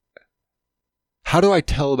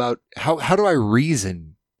tell about, how do I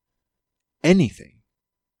reason anything?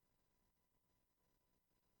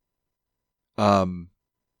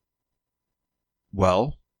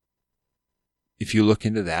 Well, if you look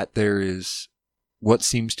into that, there is what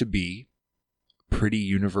seems to be a pretty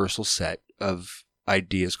universal set of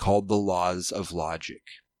ideas called the laws of logic.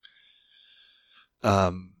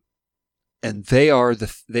 And they are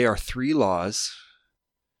three laws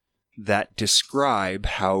that describe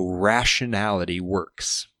how rationality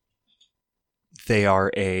works. They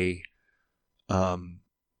are a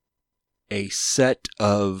set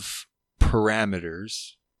of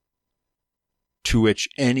parameters to which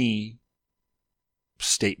any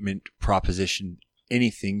statement, proposition,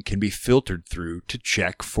 anything can be filtered through to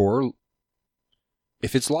check for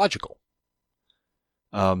if it's logical.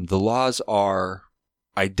 The laws are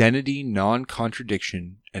identity,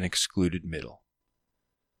 non-contradiction, and excluded middle.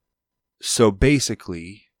 So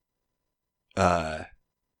basically,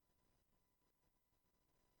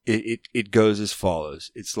 it goes as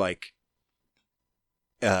follows. It's like,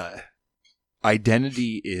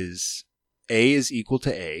 identity is A is equal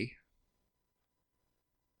to A.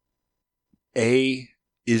 A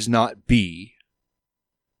is not B.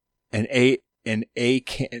 And A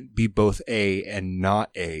can't be both A and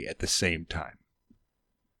not A at the same time.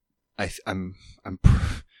 I'm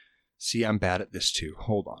bad at this too.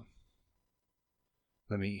 Hold on.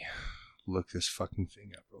 Let me look this fucking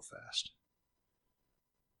thing up real fast.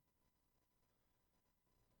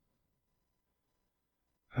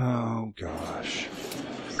 Oh gosh.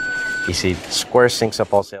 You see, Square syncs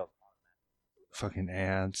up all sales. Fucking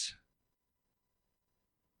ads.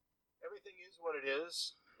 Everything is what it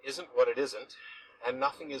is, isn't what it isn't, and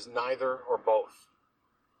nothing is neither or both.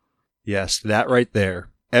 Yes, that right there.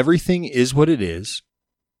 Everything is what it is.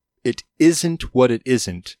 It isn't what it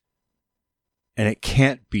isn't. And it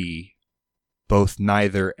can't be both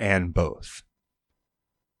neither and both.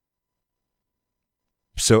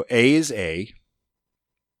 So A is A.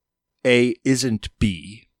 A isn't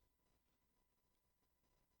B.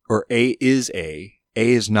 Or A is A.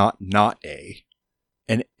 A is not A.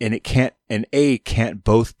 And A can't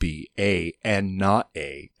both be A and not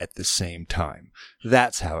A at the same time.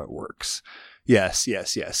 That's how it works. Yes.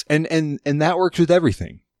 And that works with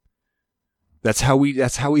everything. That's how we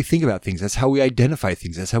think about things. That's how we identify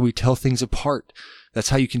things. That's how we tell things apart. That's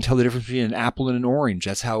how you can tell the difference between an apple and an orange.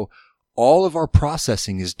 That's how all of our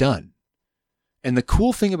processing is done. And the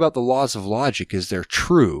cool thing about the laws of logic is they're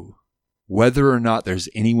true, whether or not there's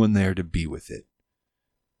anyone there to be with it.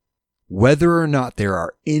 Whether or not there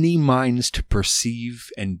are any minds to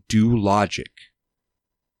perceive and do logic,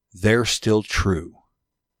 they're still true.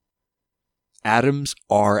 Atoms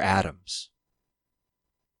are atoms.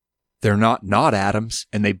 They're not atoms,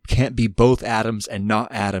 and they can't be both atoms and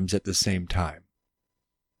not atoms at the same time.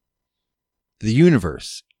 The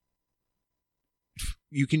universe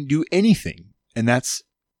you can do anything, and that's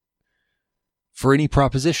for any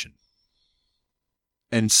proposition.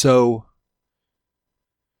 And so,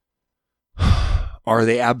 are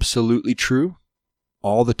they absolutely true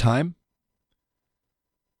all the time?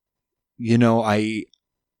 You know, I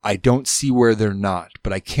don't see where they're not,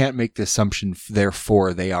 but I can't make the assumption,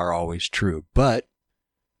 therefore they are always true. But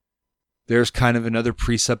there's kind of another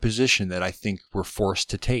presupposition that I think we're forced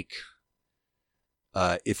to take.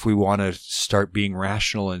 If we want to start being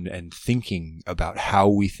rational and thinking about how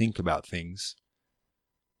we think about things,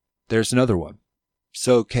 there's another one.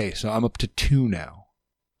 So I'm up to 2 now.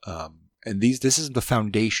 And this is the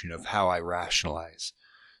foundation of how I rationalize.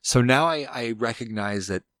 So now I recognize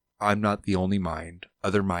that I'm not the only mind.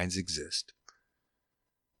 Other minds exist.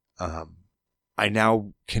 I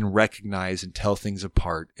now can recognize and tell things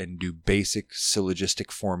apart and do basic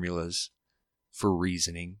syllogistic formulas for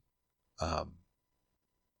reasoning. I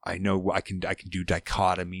know I can do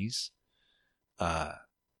dichotomies. I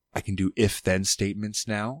can do if-then statements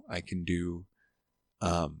now. I can do,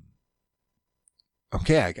 I'm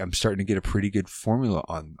starting to get a pretty good formula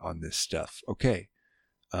on this stuff. Okay.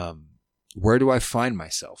 Where do I find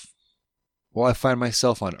myself? Well, I find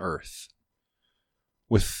myself on Earth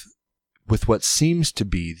with what seems to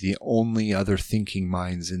be the only other thinking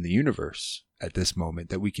minds in the universe at this moment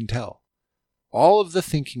that we can tell. All of the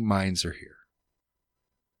thinking minds are here.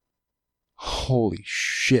 Holy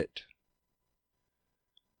shit.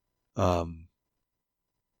 Well,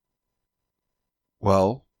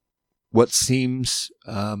 what seems,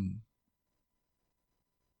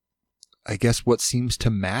 what seems to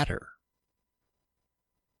matter?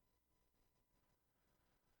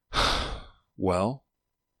 Well,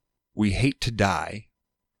 we hate to die.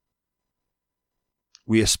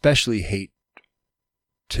 We especially hate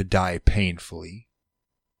to die painfully.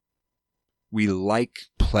 We like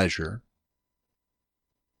pleasure.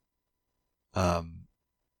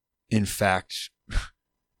 In fact,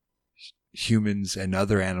 humans and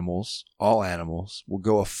other animals, all animals, will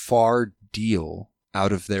go a far deal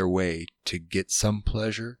out of their way to get some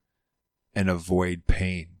pleasure and avoid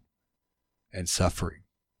pain and suffering.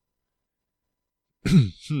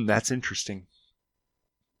 That's interesting.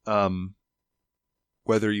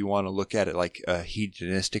 Whether you want to look at it like a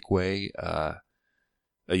hedonistic way, a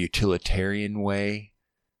utilitarian way,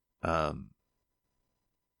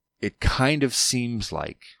 it kind of seems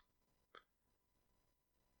like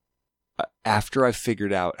after I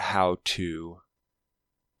figured out how to,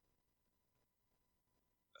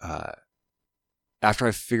 after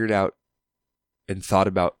I figured out and thought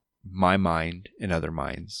about my mind and other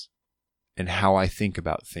minds and how I think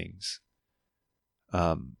about things,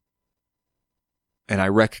 and I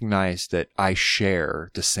recognize that I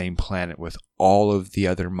share the same planet with all of the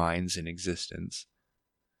other minds in existence,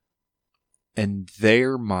 and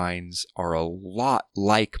their minds are a lot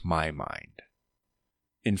like my mind.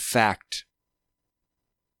 In fact,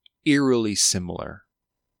 eerily similar.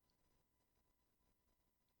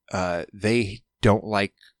 They don't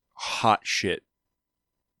like hot shit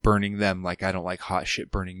burning them like I don't like hot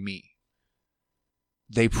shit burning me.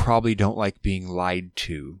 They probably don't like being lied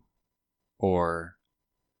to or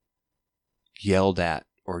yelled at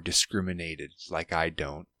or discriminated like I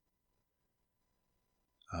don't.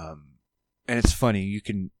 And it's funny, you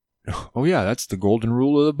can, oh yeah, that's the golden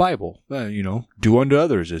rule of the Bible. Do unto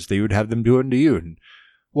others as they would have them do unto you. And,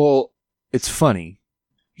 well, it's funny.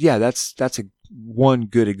 Yeah, that's one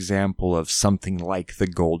good example of something like the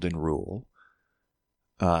golden rule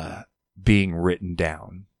being written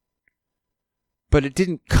down. But it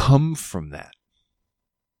didn't come from that.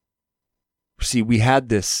 See, we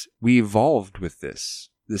evolved with this.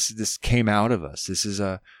 This came out of us. This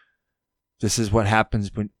is what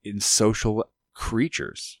happens in social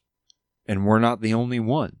creatures. And we're not the only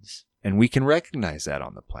ones. And we can recognize that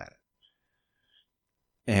on the planet.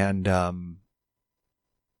 And,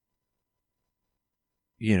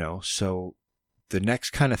 so the next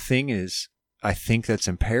kind of thing is, I think that's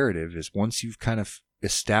imperative, is once you've kind of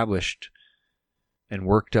established and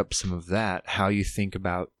worked up some of that, how you think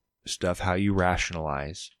about stuff, how you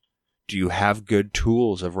rationalize. Do you have good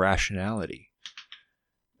tools of rationality?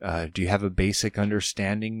 Do you have a basic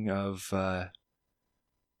understanding of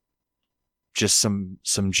just some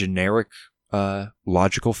generic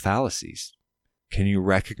logical fallacies? Can you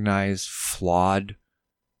recognize flawed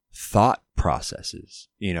thought processes?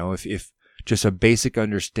 If just a basic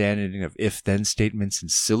understanding of if-then statements and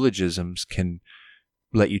syllogisms can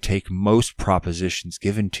let you take most propositions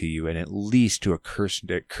given to you and at least do a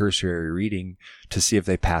cursory reading to see if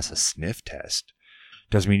they pass a sniff test.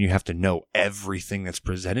 Doesn't mean you have to know everything that's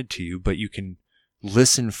presented to you, but you can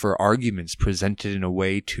listen for arguments presented in a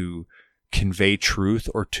way to convey truth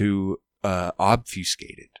or to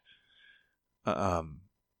obfuscate it. But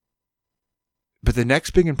the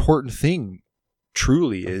next big important thing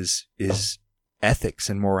truly is ethics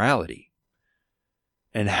and morality.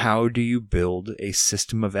 And how do you build a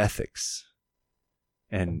system of ethics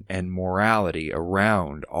and morality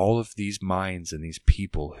around all of these minds and these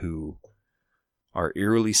people who are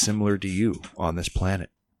eerily similar to you on this planet?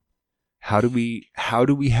 How do we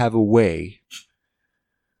have a way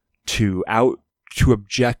to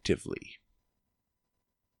objectively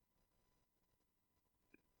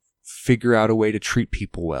figure out a way to treat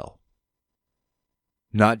people well?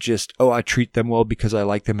 Not just, oh, I treat them well because I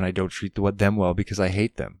like them and I don't treat them well because I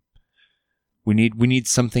hate them. We need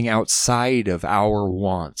something outside of our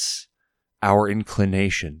wants, our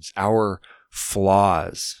inclinations, our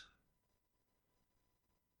flaws.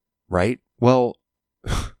 Right? Well,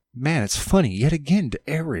 man, it's funny. Yet again, to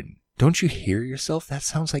Aaron, don't you hear yourself? That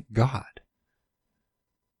sounds like God.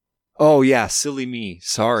 Oh yeah, silly me.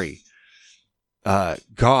 Sorry.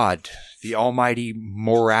 God, the almighty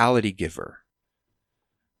morality giver.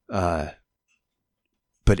 But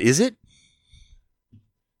is it?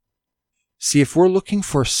 See, if we're looking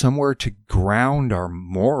for somewhere to ground our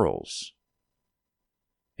morals,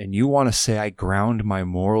 and you want to say I ground my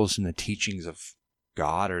morals in the teachings of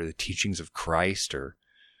God or the teachings of Christ or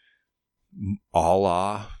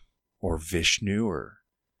Allah or Vishnu or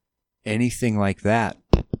anything like that,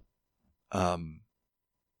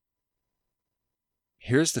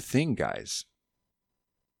 here's the thing, guys.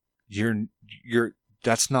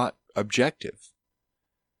 That's not objective.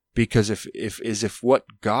 Because if what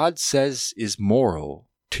God says is moral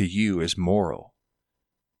to you is moral,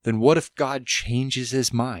 then what if God changes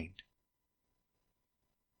his mind?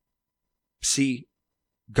 See,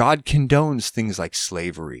 God condones things like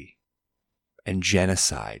slavery and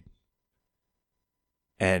genocide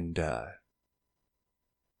and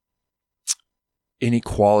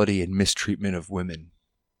inequality and mistreatment of women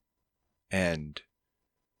and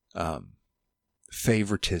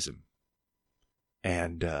favoritism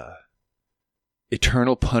and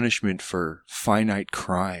eternal punishment for finite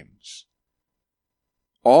crimes.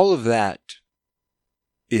 All of that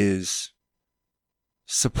is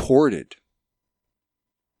supported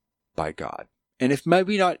by God. And if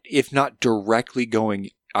not directly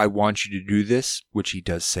going, I want you to do this, which he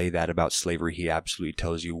does say that about slavery. He absolutely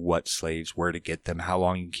tells you what slaves, where to get them, how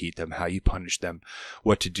long you can keep them, how you punish them,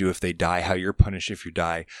 what to do if they die, how you're punished if you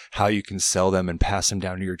die, how you can sell them and pass them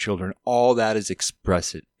down to your children. All that is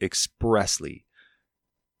expressly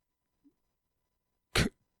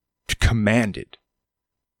commanded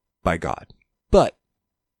by God. But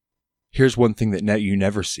here's one thing that you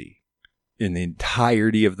never see in the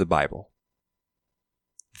entirety of the Bible.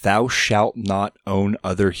 Thou shalt not own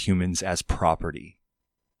other humans as property.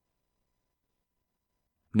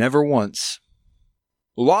 Never once.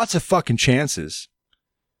 Lots of fucking chances.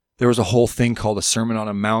 There was a whole thing called a Sermon on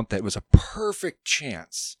a Mount that was a perfect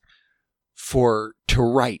chance to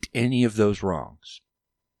right any of those wrongs.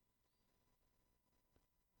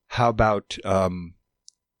 How about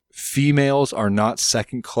females are not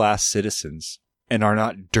second-class citizens and are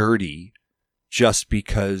not dirty just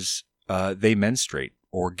because they menstruate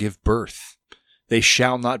or give birth. They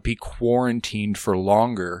shall not be quarantined for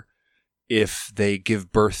longer if they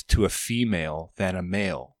give birth to a female than a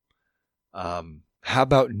male. How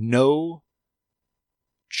about no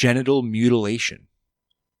genital mutilation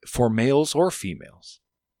for males or females?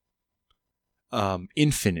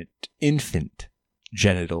 Infant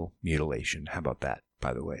genital mutilation. How about that,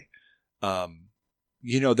 by the way?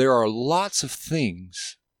 There are lots of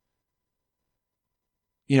things.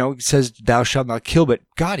 It says, thou shalt not kill, but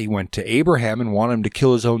God, he went to Abraham and wanted him to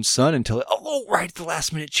kill his own son until, right at the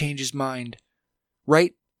last minute, changed his mind.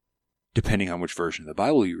 Right? Depending on which version of the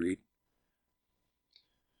Bible you read.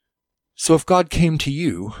 So if God came to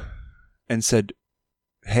you and said,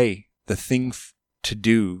 hey, the thing to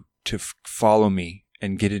do to follow me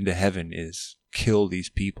and get into heaven is kill these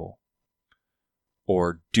people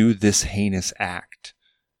or do this heinous act,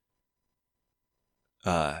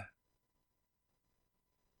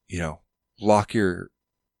 lock your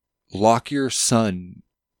son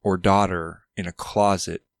or daughter in a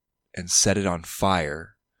closet and set it on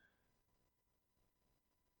fire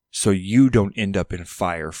so you don't end up in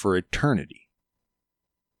fire for eternity.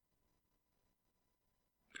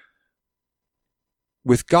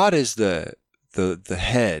 With God as the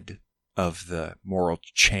head of the moral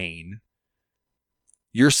chain,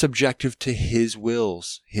 you're subjective to his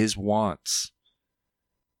wills, his wants.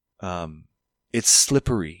 It's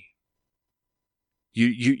slippery.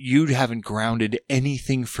 You haven't grounded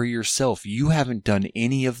anything for yourself. You haven't done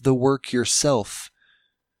any of the work yourself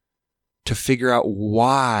to figure out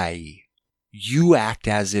why you act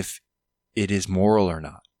as if it is moral or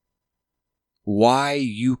not. Why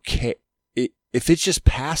you care. If it's just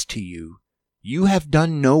passed to you, you have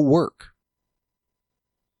done no work.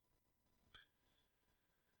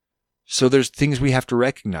 So there's things we have to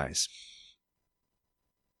recognize.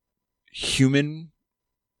 Human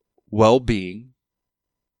well-being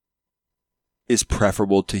is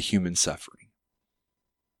preferable to human suffering.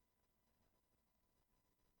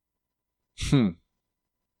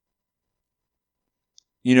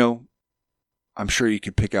 You know, I'm sure you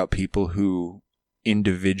could pick out people who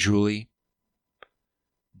individually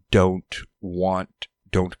don't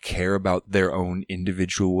care about their own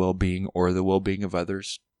individual well-being or the well-being of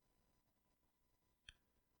others.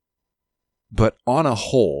 But on a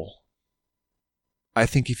whole, I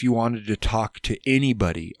think if you wanted to talk to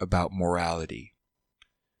anybody about morality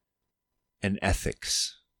and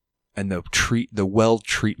ethics and the well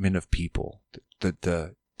treatment of people,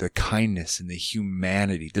 the kindness and the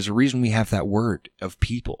humanity, there's a reason we have that word of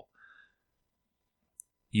people.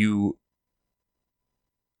 You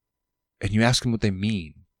ask them what they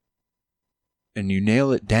mean, and you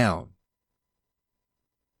nail it down.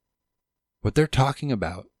 What they're talking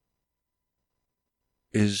about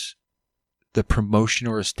is the promotion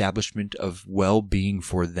or establishment of well-being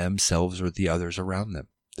for themselves or the others around them,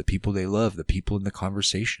 the people they love, the people in the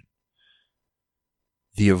conversation,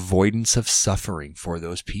 the avoidance of suffering for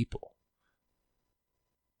those people,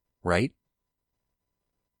 right?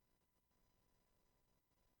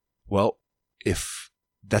 Well, if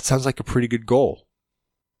that sounds like a pretty good goal,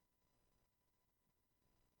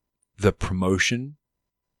 the promotion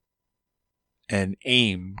and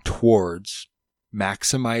aim towards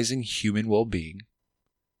maximizing human well-being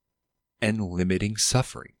and limiting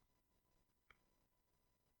suffering.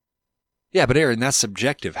 Yeah, but Aaron, that's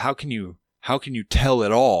subjective. How can you tell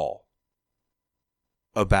at all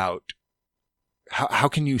about how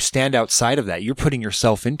can you stand outside of that? You're putting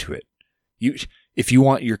yourself into it. If you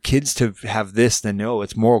want your kids to have this, then no,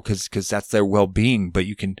 it's moral because that's their well-being, but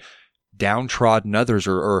you can downtrodden others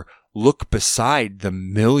or look beside the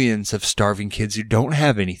millions of starving kids who don't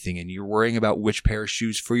have anything, and you're worrying about which pair of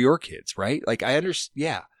shoes for your kids, right? Like, I understand.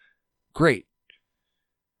 Yeah, great.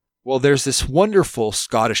 Well, there's this wonderful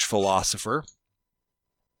Scottish philosopher,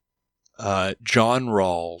 John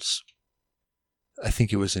Rawls. I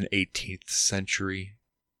think it was an 18th century,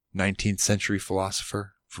 19th century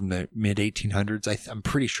philosopher from the mid 1800s. I'm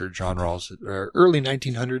pretty sure John Rawls, or early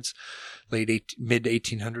 1900s, mid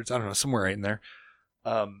 1800s. I don't know, somewhere right in there.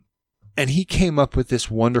 And he came up with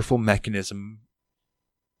this wonderful mechanism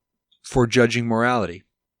for judging morality.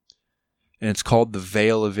 And it's called the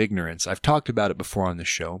veil of ignorance. I've talked about it before on the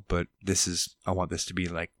show, but I want this to be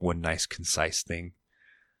like one nice, concise thing.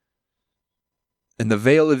 And the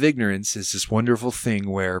veil of ignorance is this wonderful thing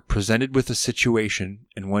where, presented with a situation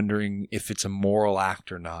and wondering if it's a moral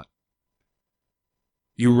act or not,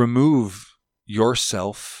 you remove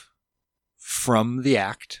yourself from the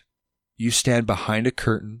act, you stand behind a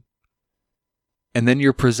curtain, and then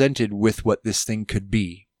you're presented with what this thing could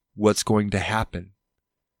be, what's going to happen.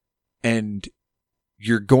 And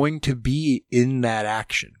you're going to be in that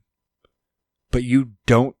action, but you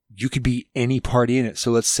could be any party in it.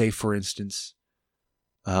 So let's say, for instance,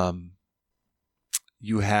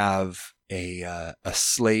 you have a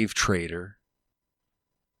slave trader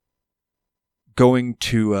going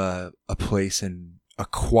to a place and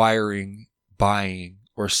acquiring, buying,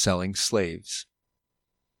 or selling slaves.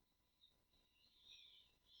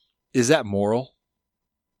 Is that moral?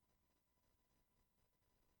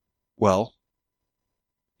 Well,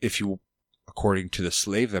 according to the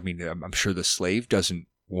slave, I mean, I'm sure the slave doesn't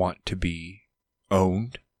want to be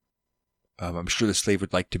owned. I'm sure the slave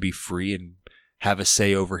would like to be free and have a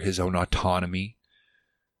say over his own autonomy,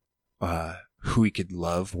 who he could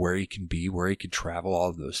love, where he can be, where he could travel, all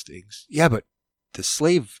of those things. Yeah, but the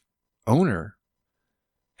slave owner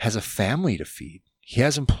has a family to feed. He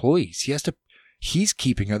has employees. He's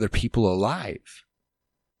keeping other people alive.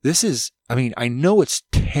 I know it's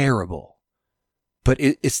terrible, but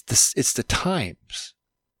it's the times.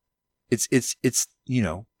 It's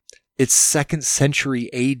 2nd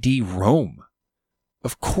century AD Rome.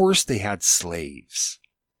 Of course they had slaves.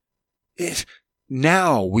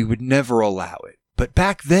 Now we would never allow it. But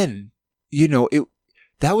back then,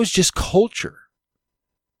 that was just culture.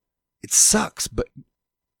 It sucks, but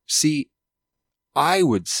see, I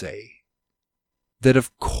would say that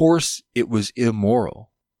of course it was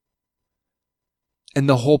immoral. And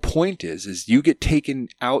the whole point is you get taken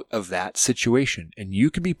out of that situation, and you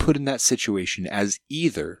could be put in that situation as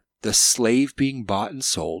either the slave being bought and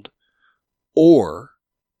sold or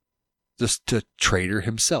the trader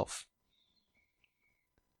himself.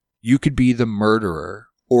 You could be the murderer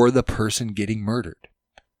or the person getting murdered.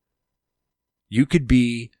 You could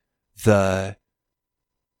be the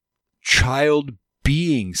child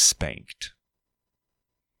being spanked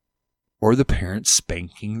or the parent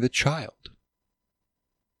spanking the child.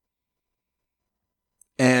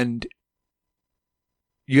 And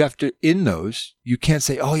you have to, in those, you can't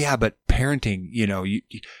say, oh yeah, but parenting, you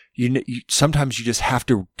sometimes you just have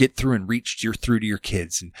to get through and reach through to your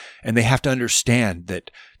kids, and they have to understand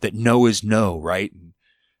that no is no, right?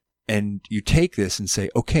 And you take this and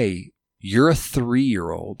say, okay, you're a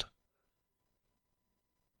 3-year-old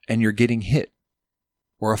and you're getting hit,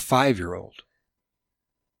 or a 5-year-old.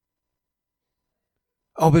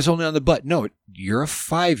 Oh, but it's only on the butt. No, you're a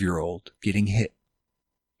 5-year-old getting hit.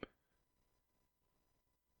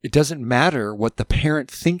 It doesn't matter what the parent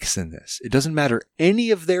thinks in this. It doesn't matter any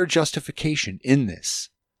of their justification in this.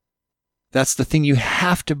 That's the thing you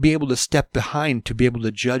have to be able to step behind to be able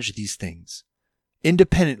to judge these things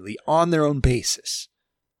independently on their own basis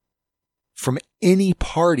from any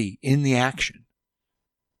party in the action.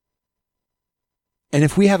 And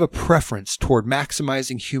if we have a preference toward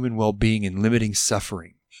maximizing human well-being and limiting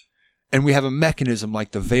suffering, and we have a mechanism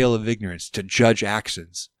like the veil of ignorance to judge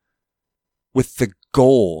actions, with the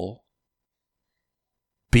goal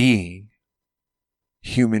being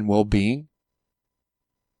human well-being,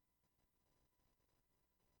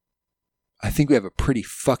 I think we have a pretty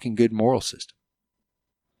fucking good moral system.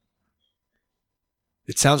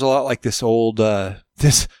 It sounds a lot like this old,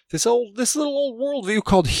 this little old worldview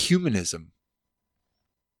called humanism.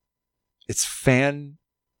 It's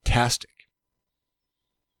fantastic.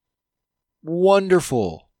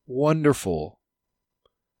 Wonderful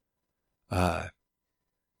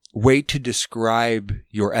way to describe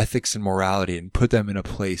your ethics and morality and put them in a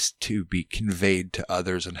place to be conveyed to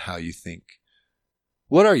others and how you think.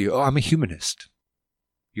 What are you? Oh, I'm a humanist.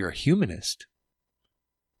 You're a humanist?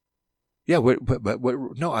 Yeah, but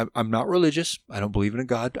no, I'm not religious. I don't believe in a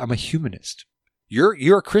God. I'm a humanist.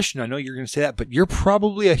 You're a Christian. I know you're going to say that, but you're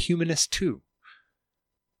probably a humanist too.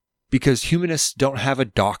 Because humanists don't have a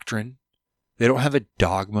doctrine. They don't have a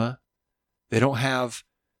dogma. They don't have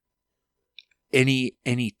any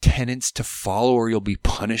tenets to follow, or you'll be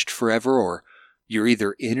punished forever, or you're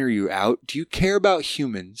either in or you're out. Do you care about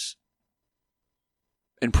humans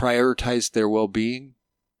and prioritize their well-being?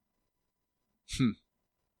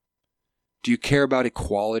 Do you care about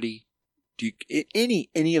equality? Do you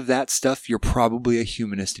any of that stuff? You're probably a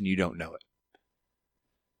humanist and you don't know it.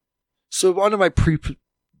 So one of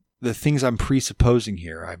the things I'm presupposing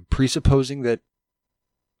here, I'm presupposing that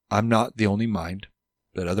I'm not the only mind,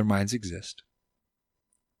 that other minds exist.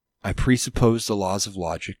 I presuppose the laws of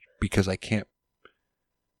logic because I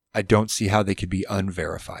don't see how they could be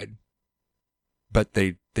unverified, but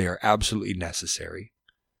they are absolutely necessary.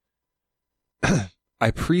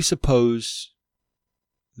 I presuppose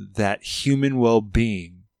that human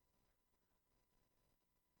well-being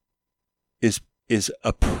is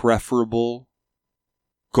a preferable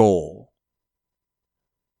goal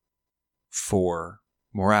for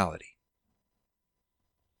morality.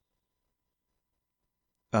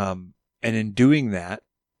 And in doing that,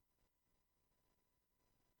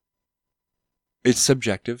 it's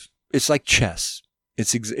subjective. It's like chess.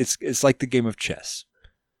 It's like the game of chess.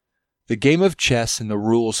 The game of chess and the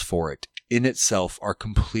rules for it in itself are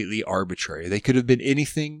completely arbitrary. They could have been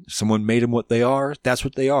anything. Someone made them what they are. That's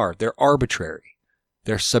what they are. They're arbitrary.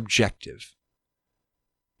 They're subjective.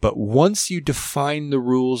 But once you define the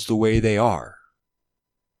rules the way they are,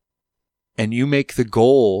 and you make the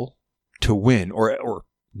goal to win or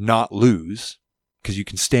not lose, because you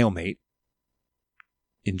can stalemate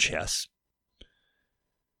in chess.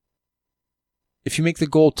 If you make the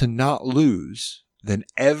goal to not lose, then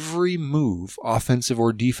every move, offensive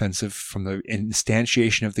or defensive, from the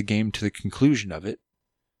instantiation of the game to the conclusion of it,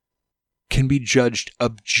 can be judged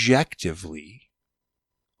objectively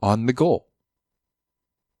on the goal.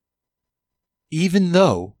 Even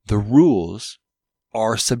though the rules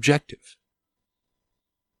are subjective.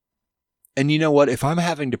 And you know what? If I'm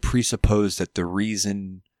having to presuppose that the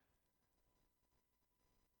reason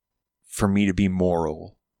for me to be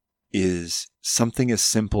moral is something as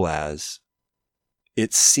simple as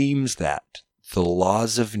it seems that the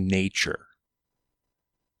laws of nature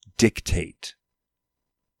dictate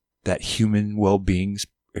that human beings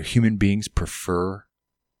prefer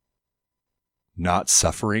not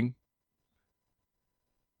suffering.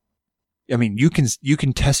 I mean, you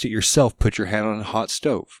can test it yourself. Put your hand on a hot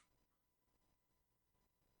stove.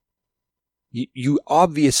 You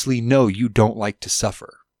obviously know you don't like to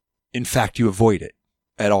suffer. In fact, you avoid it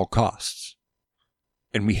at all costs.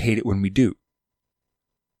 And we hate it when we do.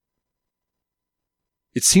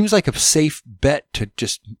 It seems like a safe bet to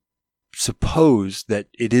just suppose that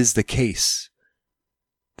it is the case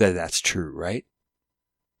that that's true, right?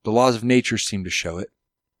 The laws of nature seem to show it.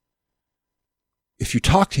 If you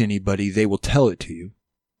talk to anybody, they will tell it to you.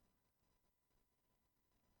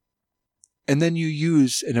 And then you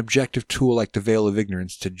use an objective tool like the veil of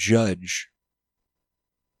ignorance to judge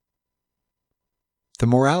the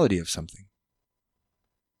morality of something.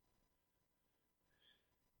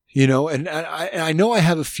 You know, and I know I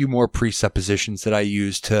have a few more presuppositions that I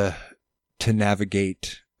use to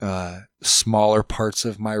navigate smaller parts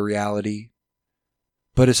of my reality.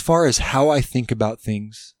 But as far as how I think about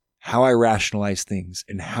things, how I rationalize things,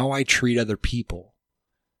 and how I treat other people,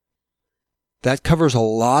 that covers a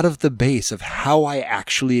lot of the base of how I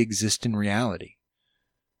actually exist in reality.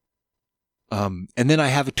 And then I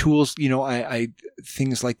have tools, you know, I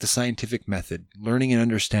things like the scientific method, learning and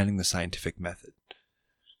understanding the scientific method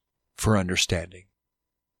for understanding.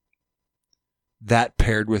 That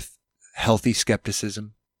paired with healthy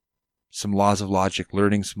skepticism, some laws of logic,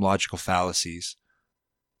 learning some logical fallacies.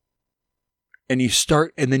 And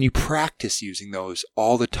then you practice using those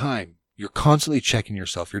all the time. You're constantly checking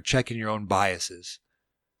yourself. You're checking your own biases.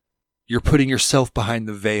 You're putting yourself behind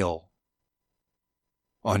the veil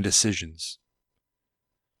on decisions.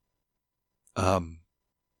 And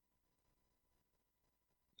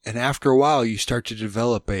after a while, you start to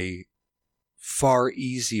develop a far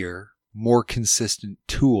easier, more consistent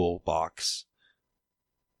toolbox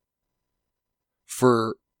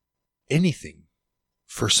for anything.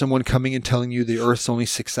 For someone coming and telling you the Earth's only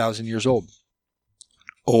 6,000 years old.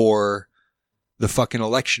 Or the fucking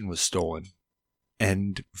election was stolen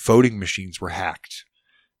and voting machines were hacked.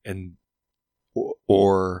 And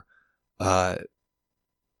or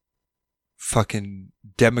fucking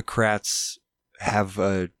Democrats have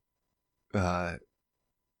a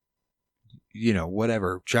you know,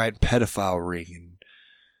 whatever, giant pedophile ring,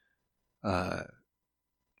 and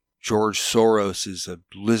George Soros is a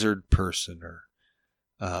lizard person, or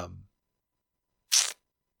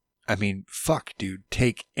I mean, fuck, dude,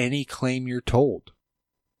 take any claim you're told.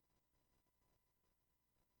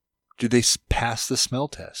 Do they pass the smell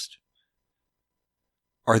test?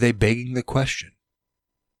 Are they begging the question?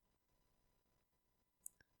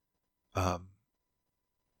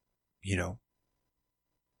 You know,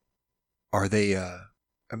 are they,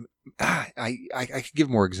 I could give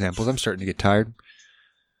more examples. I'm starting to get tired.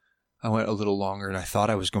 I went a little longer than I thought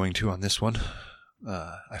I was going to on this one.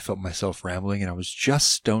 I felt myself rambling, and I was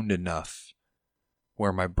just stoned enough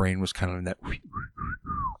where my brain was kind of in that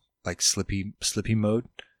like slippy mode.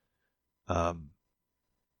 Yeah,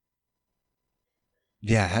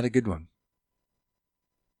 I had a good one.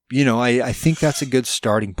 You know, I think that's a good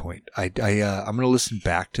starting point. I'm going to listen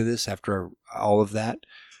back to this after all of that,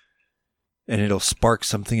 and it'll spark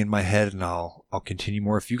something in my head, and I'll continue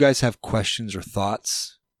more. If you guys have questions or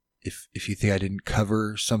thoughts, if you think I didn't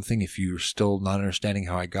cover something, if you're still not understanding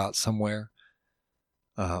how I got somewhere,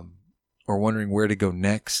 or wondering where to go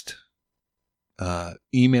next,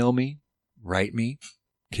 email me, write me,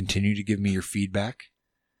 continue to give me your feedback,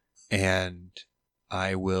 and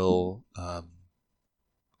I will,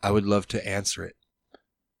 I would love to answer it.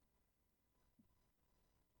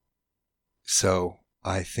 So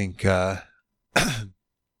I think, yeah,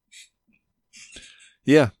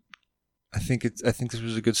 I think this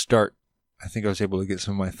was a good start. I think I was able to get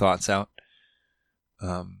some of my thoughts out.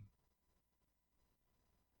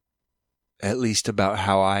 At least about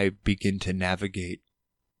how I begin to navigate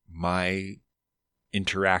my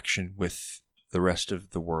interaction with the rest of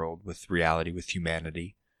the world, with reality, with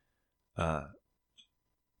humanity.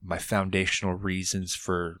 My foundational reasons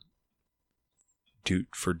for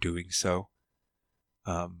doing so.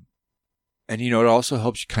 And, you know, it also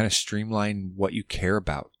helps you kind of streamline what you care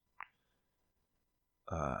about.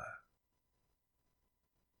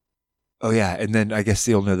 Oh yeah, and then I guess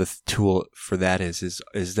the only other tool for that is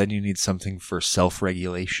then you need something for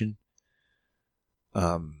self-regulation.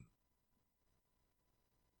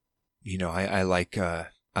 You know, I like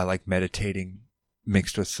meditating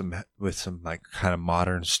mixed with some like kind of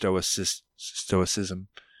modern stoicism.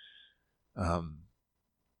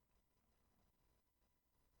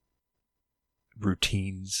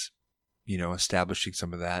 Routines, you know, establishing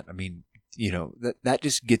some of that. I mean, you know, that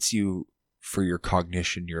just gets you for your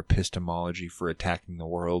cognition, your epistemology for attacking the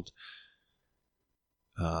world.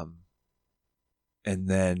 And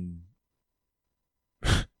then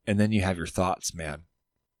And then you have your thoughts, man.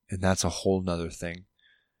 And that's a whole nother thing.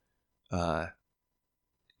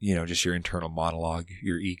 Just your internal monologue,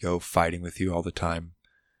 your ego fighting with you all the time.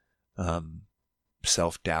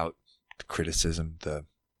 Self-doubt, the criticism, the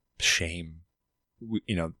shame.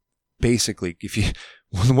 Basically,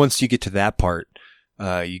 once you get to that part,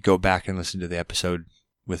 you go back and listen to the episode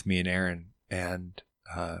with me and Aaron, and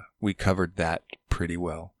we covered that pretty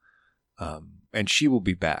well. And she will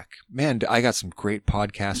be back. Man, I got some great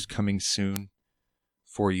podcasts coming soon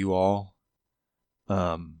for you all.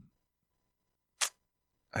 I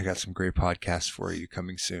got some great podcasts for you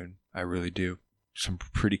coming soon. I really do. Some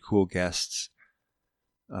pretty cool guests.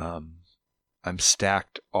 I'm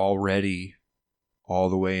stacked already all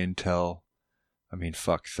the way until,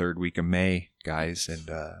 third week of May, guys, and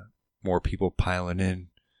more people piling in.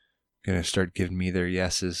 Gonna start giving me their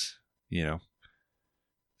yeses,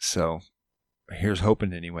 So, here's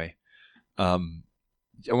hoping anyway. I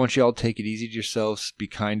want you all to take it easy to yourselves. Be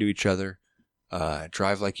kind to each other.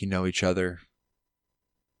 Drive like you know each other.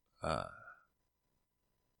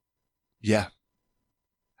 Yeah.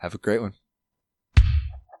 Have a great one.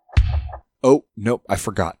 Oh, nope, I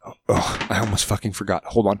forgot. Oh, I almost fucking forgot.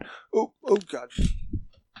 Hold on. Oh, God.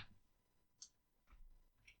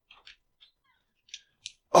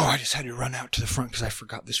 Oh, I just had to run out to the front because I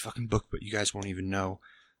forgot this fucking book, but you guys won't even know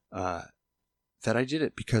that I did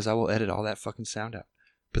it because I will edit all that fucking sound out.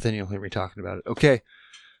 But then you'll hear me talking about it. Okay,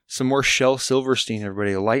 some more Shel Silverstein,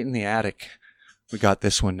 everybody. Light in the Attic. We got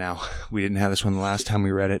this one now. We didn't have this one the last time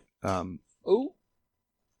we read it.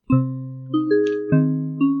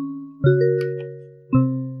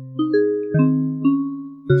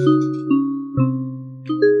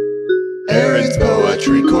 Aaron's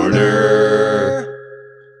Poetry Corner.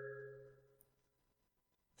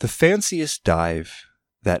 The fanciest dive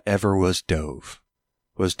that ever was dove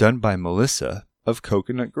was done by Melissa of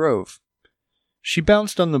Coconut Grove. She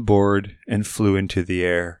bounced on the board and flew into the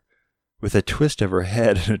air, with a twist of her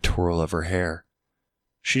head and a twirl of her hair.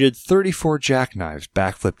 She did 34 jackknives,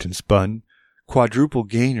 backflipped and spun, quadruple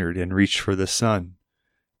gainered and reached for the sun,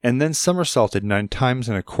 and then somersaulted 9 times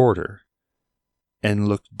and a quarter, and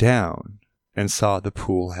looked down and saw the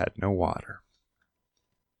pool had no water.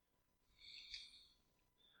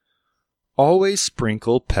 Always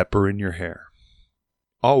sprinkle pepper in your hair.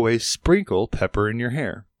 Always sprinkle pepper in your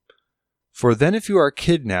hair. For then if you are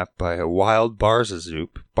kidnapped by a wild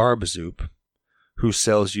barbazoop, who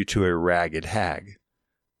sells you to a ragged hag,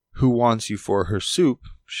 who wants you for her soup,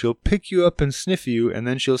 she'll pick you up and sniff you, and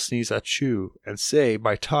then she'll sneeze at you, and say,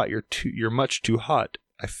 "By tot, you're much too hot,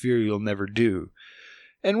 I fear you'll never do."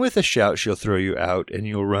 And with a shout she'll throw you out, and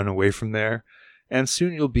you'll run away from there, and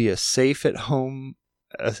soon you'll be safe at home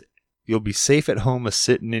a-sittin'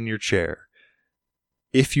 in your chair.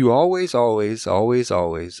 If you always sprinkle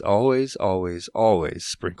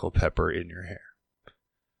pepper in your hair.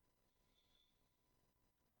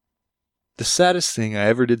 The saddest thing I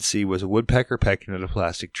ever did see was a woodpecker pecking at a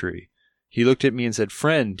plastic tree. He looked at me and said,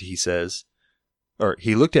 "Friend," he says. Or,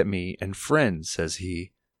 he looked at me and, "Friend," says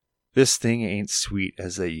he, "this thing ain't sweet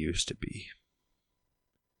as they used to be."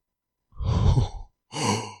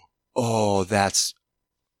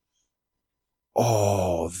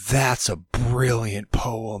 That's a brilliant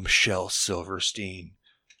poem, Shel Silverstein.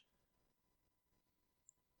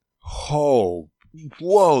 Oh,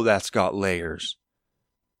 whoa, that's got layers.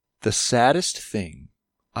 The saddest thing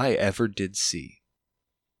I ever did see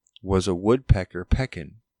was a woodpecker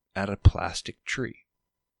pecking at a plastic tree.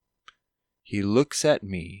 He looks at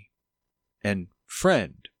me and,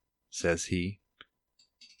 "Friend," says he,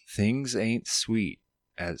 things ain't as sweet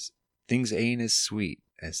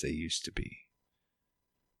as they used to be."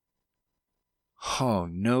 Oh,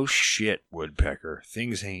 no shit, woodpecker.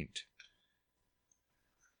 Things ain't.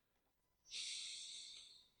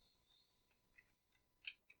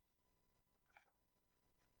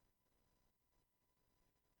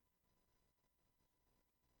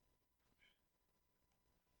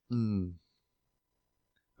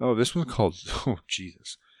 Oh, this one's called,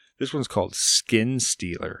 Jesus. This one's called Skin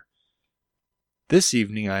Stealer. This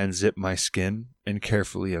evening I unzipped my skin and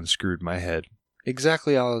carefully unscrewed my head,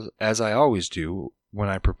 exactly as I always do when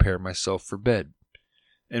I prepare myself for bed.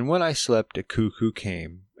 And when I slept, a cuckoo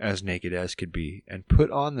came, as naked as could be, and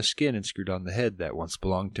put on the skin and screwed on the head that once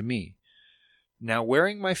belonged to me. Now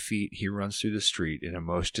wearing my feet, he runs through the street in a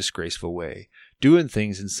most disgraceful way, doing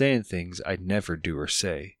things and saying things I'd never do or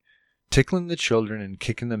say, tickling the children and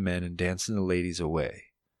kicking the men and dancing the ladies away.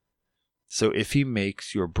 So if he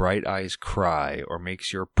makes your bright eyes cry or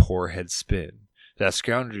makes your poor head spin,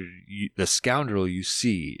 The scoundrel you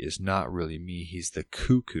see is not really me. He's the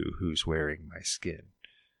cuckoo who's wearing my skin.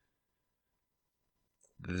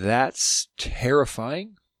 That's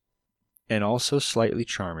terrifying and also slightly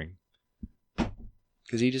charming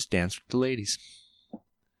because he just danced with the ladies.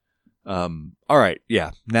 All right.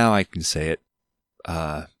 Yeah. Now I can say it.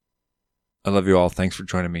 I love you all. Thanks for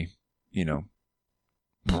joining me. You know.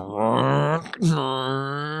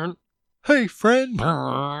 Hey, friend.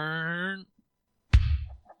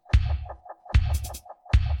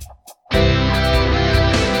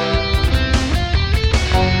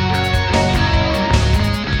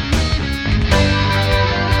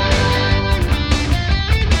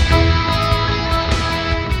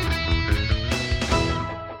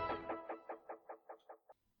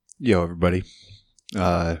 Yo, everybody.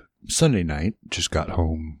 Sunday night, just got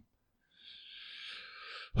home.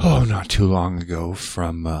 Not too long ago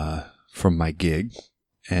from my gig,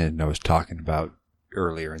 and I was talking about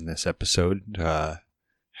earlier in this episode how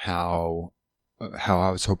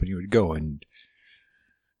I was hoping you would go, and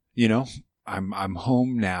you know, I'm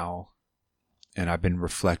home now, and I've been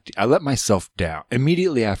reflecting. I let myself down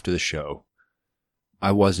immediately after the show.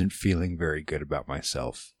 I wasn't feeling very good about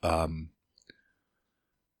myself.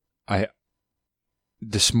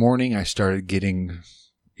 This morning I started getting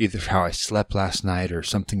either how I slept last night or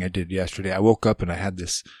something I did yesterday. I woke up and I had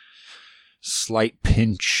this slight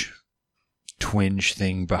twinge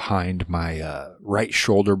thing behind my right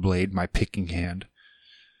shoulder blade, my picking hand.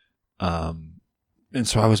 And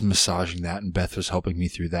so I was massaging that, and Beth was helping me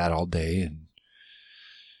through that all day, and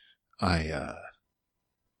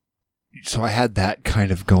so I had that kind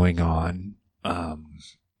of going on.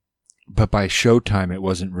 But by showtime, it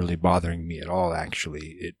wasn't really bothering me at all,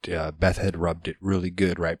 actually. Beth had rubbed it really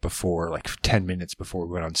good right before, like 10 minutes before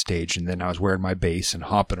we went on stage. And then I was wearing my bass and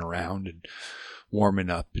hopping around and warming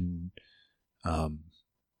up. And,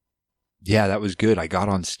 yeah, that was good. I got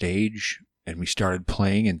on stage and we started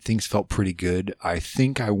playing and things felt pretty good. I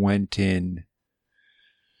think I went in,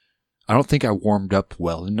 I don't think I warmed up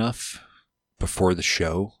well enough before the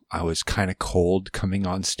show. I was kind of cold coming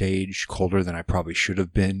on stage, colder than I probably should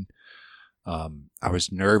have been. I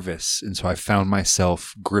was nervous, and so I found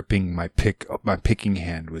myself gripping my picking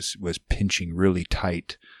hand was pinching really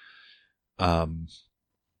tight. And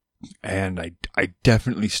I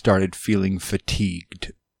definitely started feeling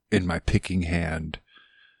fatigued in my picking hand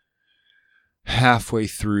halfway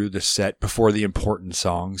through the set before the important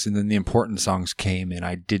songs, and then the important songs came and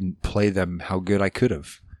I didn't play them how good I could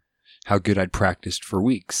have, how good I'd practiced for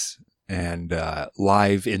weeks. And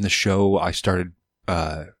live in the show, I started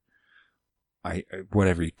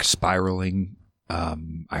spiraling.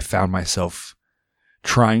 I found myself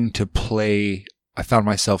trying to play. I found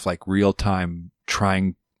myself like real time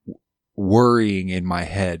worrying in my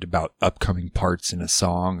head about upcoming parts in a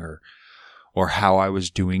song or how I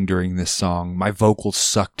was doing during this song. My vocals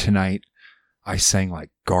sucked tonight. I sang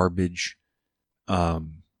like garbage.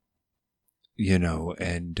 And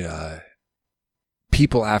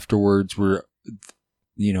people afterwards were,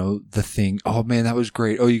 the thing, oh man, that was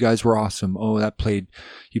great. Oh, you guys were awesome. Oh,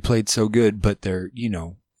 you played so good. But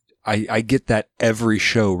I get that every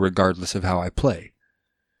show, regardless of how I play.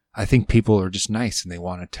 I think people are just nice and they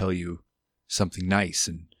want to tell you something nice.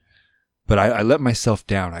 But I let myself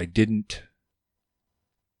down. I think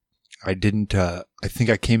I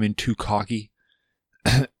came in too cocky.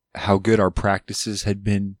 How good our practices had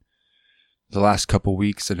been the last couple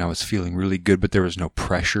weeks, and I was feeling really good, but there was no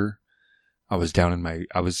pressure. I was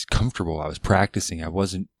I was comfortable. I was practicing. I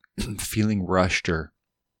wasn't feeling rushed or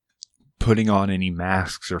putting on any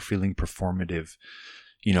masks or feeling performative.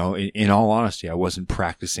 In all honesty, I wasn't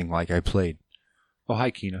practicing like I played. Oh,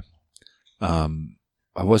 hi, Keena. I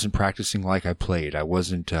wasn't practicing like I played. I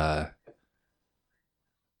wasn't,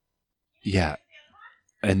 yeah.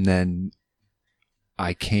 And then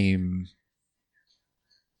I came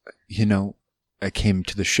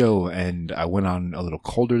to the show and I went on a little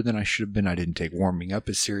colder than I should have been. I didn't take warming up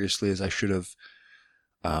as seriously as I should have.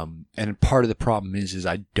 And part of the problem is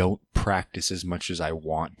I don't practice as much as I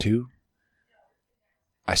want to.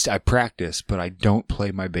 I practice, but I don't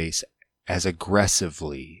play my bass as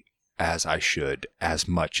aggressively as I should, as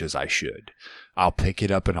much as I should. I'll pick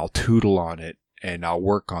it up and I'll tootle on it and I'll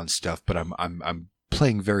work on stuff, but I'm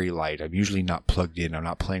playing very light. I'm usually not plugged in. I'm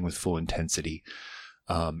not playing with full intensity.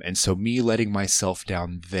 And so me letting myself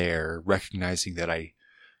down there, recognizing that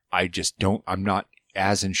I'm not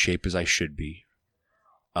as in shape as I should be.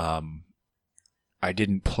 I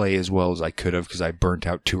didn't play as well as I could have because I burnt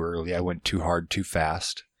out too early. I went too hard, too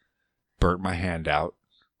fast, burnt my hand out.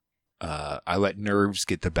 I let nerves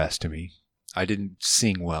get the best of me. I didn't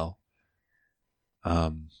sing well. Yeah,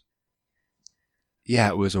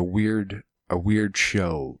 it was a weird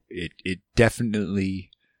show. It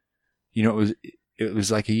definitely, it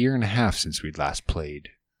was like a year and a half since we'd last played,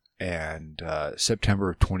 and September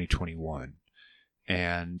of 2021,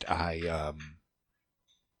 and I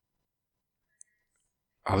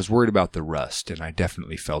was worried about the rust, and I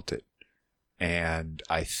definitely felt it, and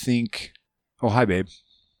I think, oh hi babe,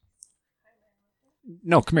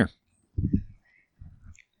 no, come here.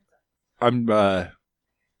 I'm the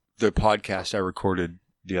podcast I recorded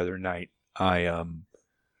the other night. I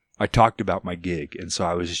talked about my gig, and so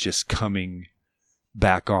I was just coming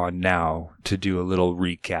back on now to do a little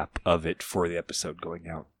recap of it for the episode going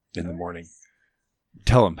out in the morning.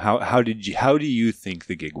 Tell them how do you think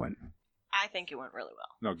the gig went? I think it went really well.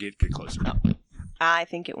 No, get closer. No. I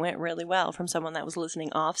think it went really well from someone that was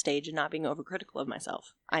listening off stage and not being overcritical of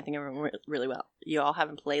myself. I think it went really well. You all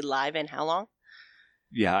haven't played live in how long?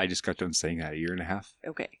 Yeah, I just got done saying that, a year and a half.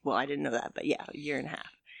 Okay, well, I didn't know that, but yeah, a year and a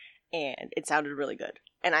half. And it sounded really good.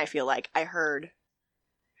 And I feel like I heard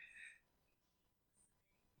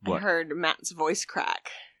Matt's voice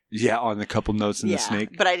crack. Yeah, on the couple notes in the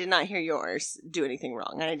snake. But I did not hear yours do anything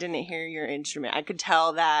wrong. And I didn't hear your instrument. I could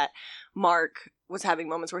tell that Mark was having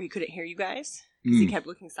moments where he couldn't hear you guys. Because he kept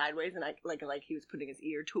looking sideways and like he was putting his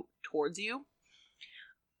ear towards you.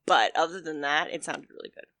 But other than that, it sounded really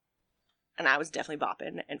good. And I was definitely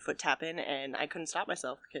bopping and foot tapping, and I couldn't stop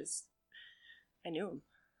myself because I knew him.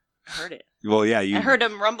 I heard it. Well, yeah. I heard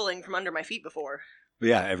him rumbling from under my feet before.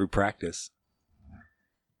 Yeah, every practice.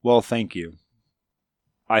 Well, thank you.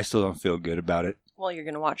 I still don't feel good about it. Well, you're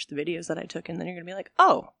going to watch the videos that I took, and then you're going to be like,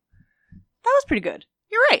 oh, that was pretty good.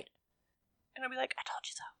 You're right. And I'll be like, I told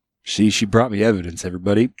you so. She brought me evidence,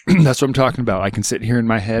 everybody. That's what I'm talking about. I can sit here in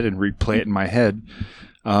my head and replay it in my head.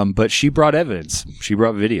 But she brought evidence. She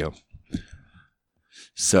brought video.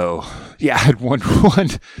 So, yeah, I had one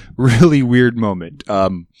really weird moment.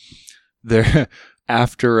 There,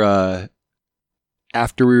 after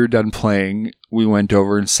we were done playing, we went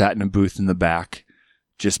over and sat in a booth in the back,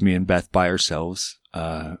 just me and Beth by ourselves,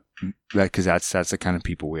 because that's the kind of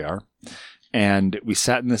people we are. And we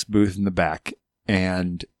sat in this booth in the back,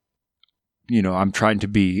 and I'm trying to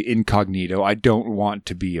be incognito. I don't want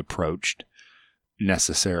to be approached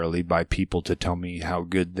necessarily by people to tell me how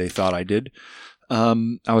good they thought I did. I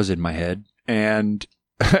was in my head, and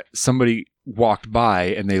somebody walked by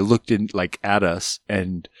and they looked in at us,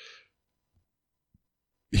 and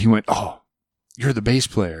he went, "Oh, you're the bass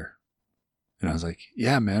player." And I was like,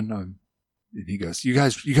 "Yeah, man." And he goes, "You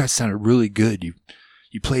guys sounded really good. You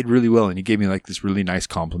played really well." And he gave me this really nice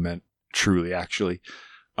compliment, truly, actually.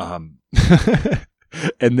 And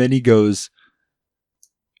then he goes,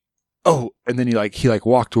 "Oh," and then he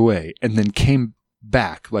walked away and then came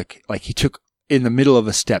back, like he took, in the middle of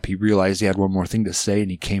a step, he realized he had one more thing to say, and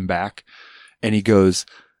he came back and he goes,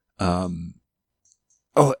 "Oh,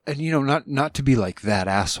 and not to be like that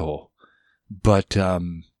asshole, but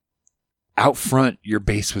out front your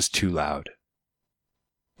bass was too loud."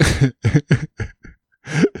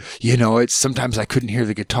 It's sometimes I couldn't hear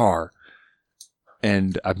the guitar.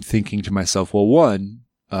 And I'm thinking to myself, well, one,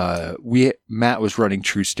 Matt was running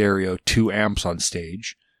true stereo, 2 amps on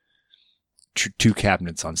stage, 2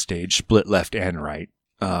 cabinets on stage, split left and right.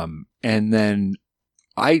 And then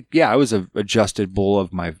I was adjustable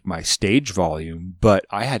of my stage volume, but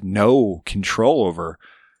I had no control over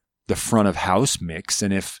the front of house mix.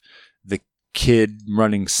 And if the kid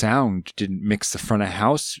running sound didn't mix the front of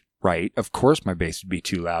house right, of course my bass would be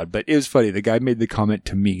too loud. But it was funny. The guy made the comment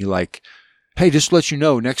to me "Hey, just to let you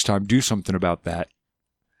know, next time, do something about that."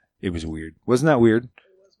 It was weird. Wasn't that weird? It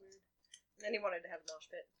was weird. And then he wanted to have a mosh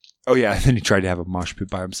pit. Oh, yeah. And then he tried to have a mosh pit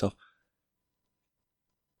by himself.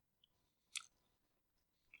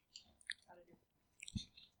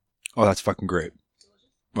 Oh, that's fucking great.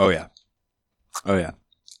 Oh, yeah. Oh, yeah.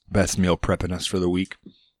 Beth's meal prepping us for the week.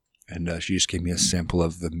 And she just gave me a sample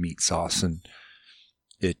of the meat sauce, and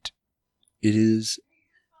it is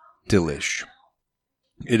delish.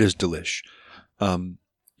 It is delish.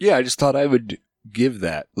 Yeah, I just thought I would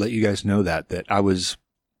let you guys know that I was,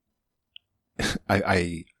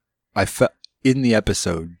 I felt in the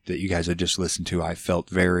episode that you guys had just listened to, I felt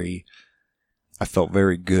very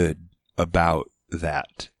good about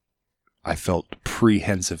that. I felt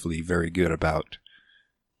prehensively very good about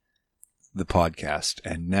the podcast,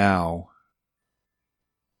 and now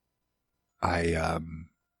I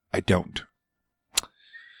don't.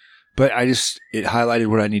 But it highlighted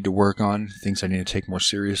what I need to work on, things I need to take more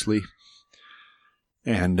seriously.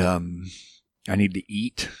 And I need to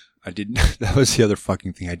eat. That was the other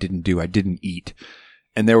fucking thing I didn't do. I didn't eat.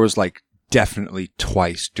 And there was definitely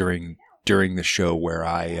twice during during the show where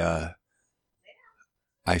I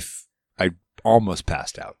almost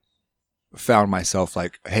passed out. Found myself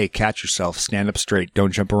like, hey, catch yourself, stand up straight,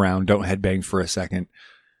 don't jump around, don't headbang for a second.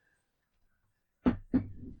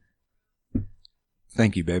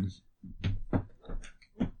 Thank you, babe.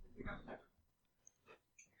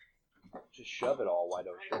 Just shove it all, why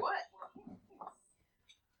don't you? What?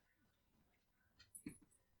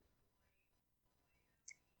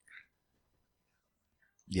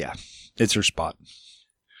 Yeah, it's her spot.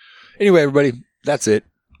 Anyway, everybody, that's it.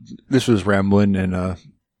 This was rambling, and I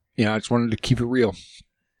just wanted to keep it real,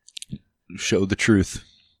 show the truth.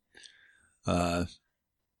 So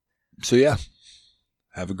yeah,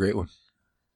 have a great one.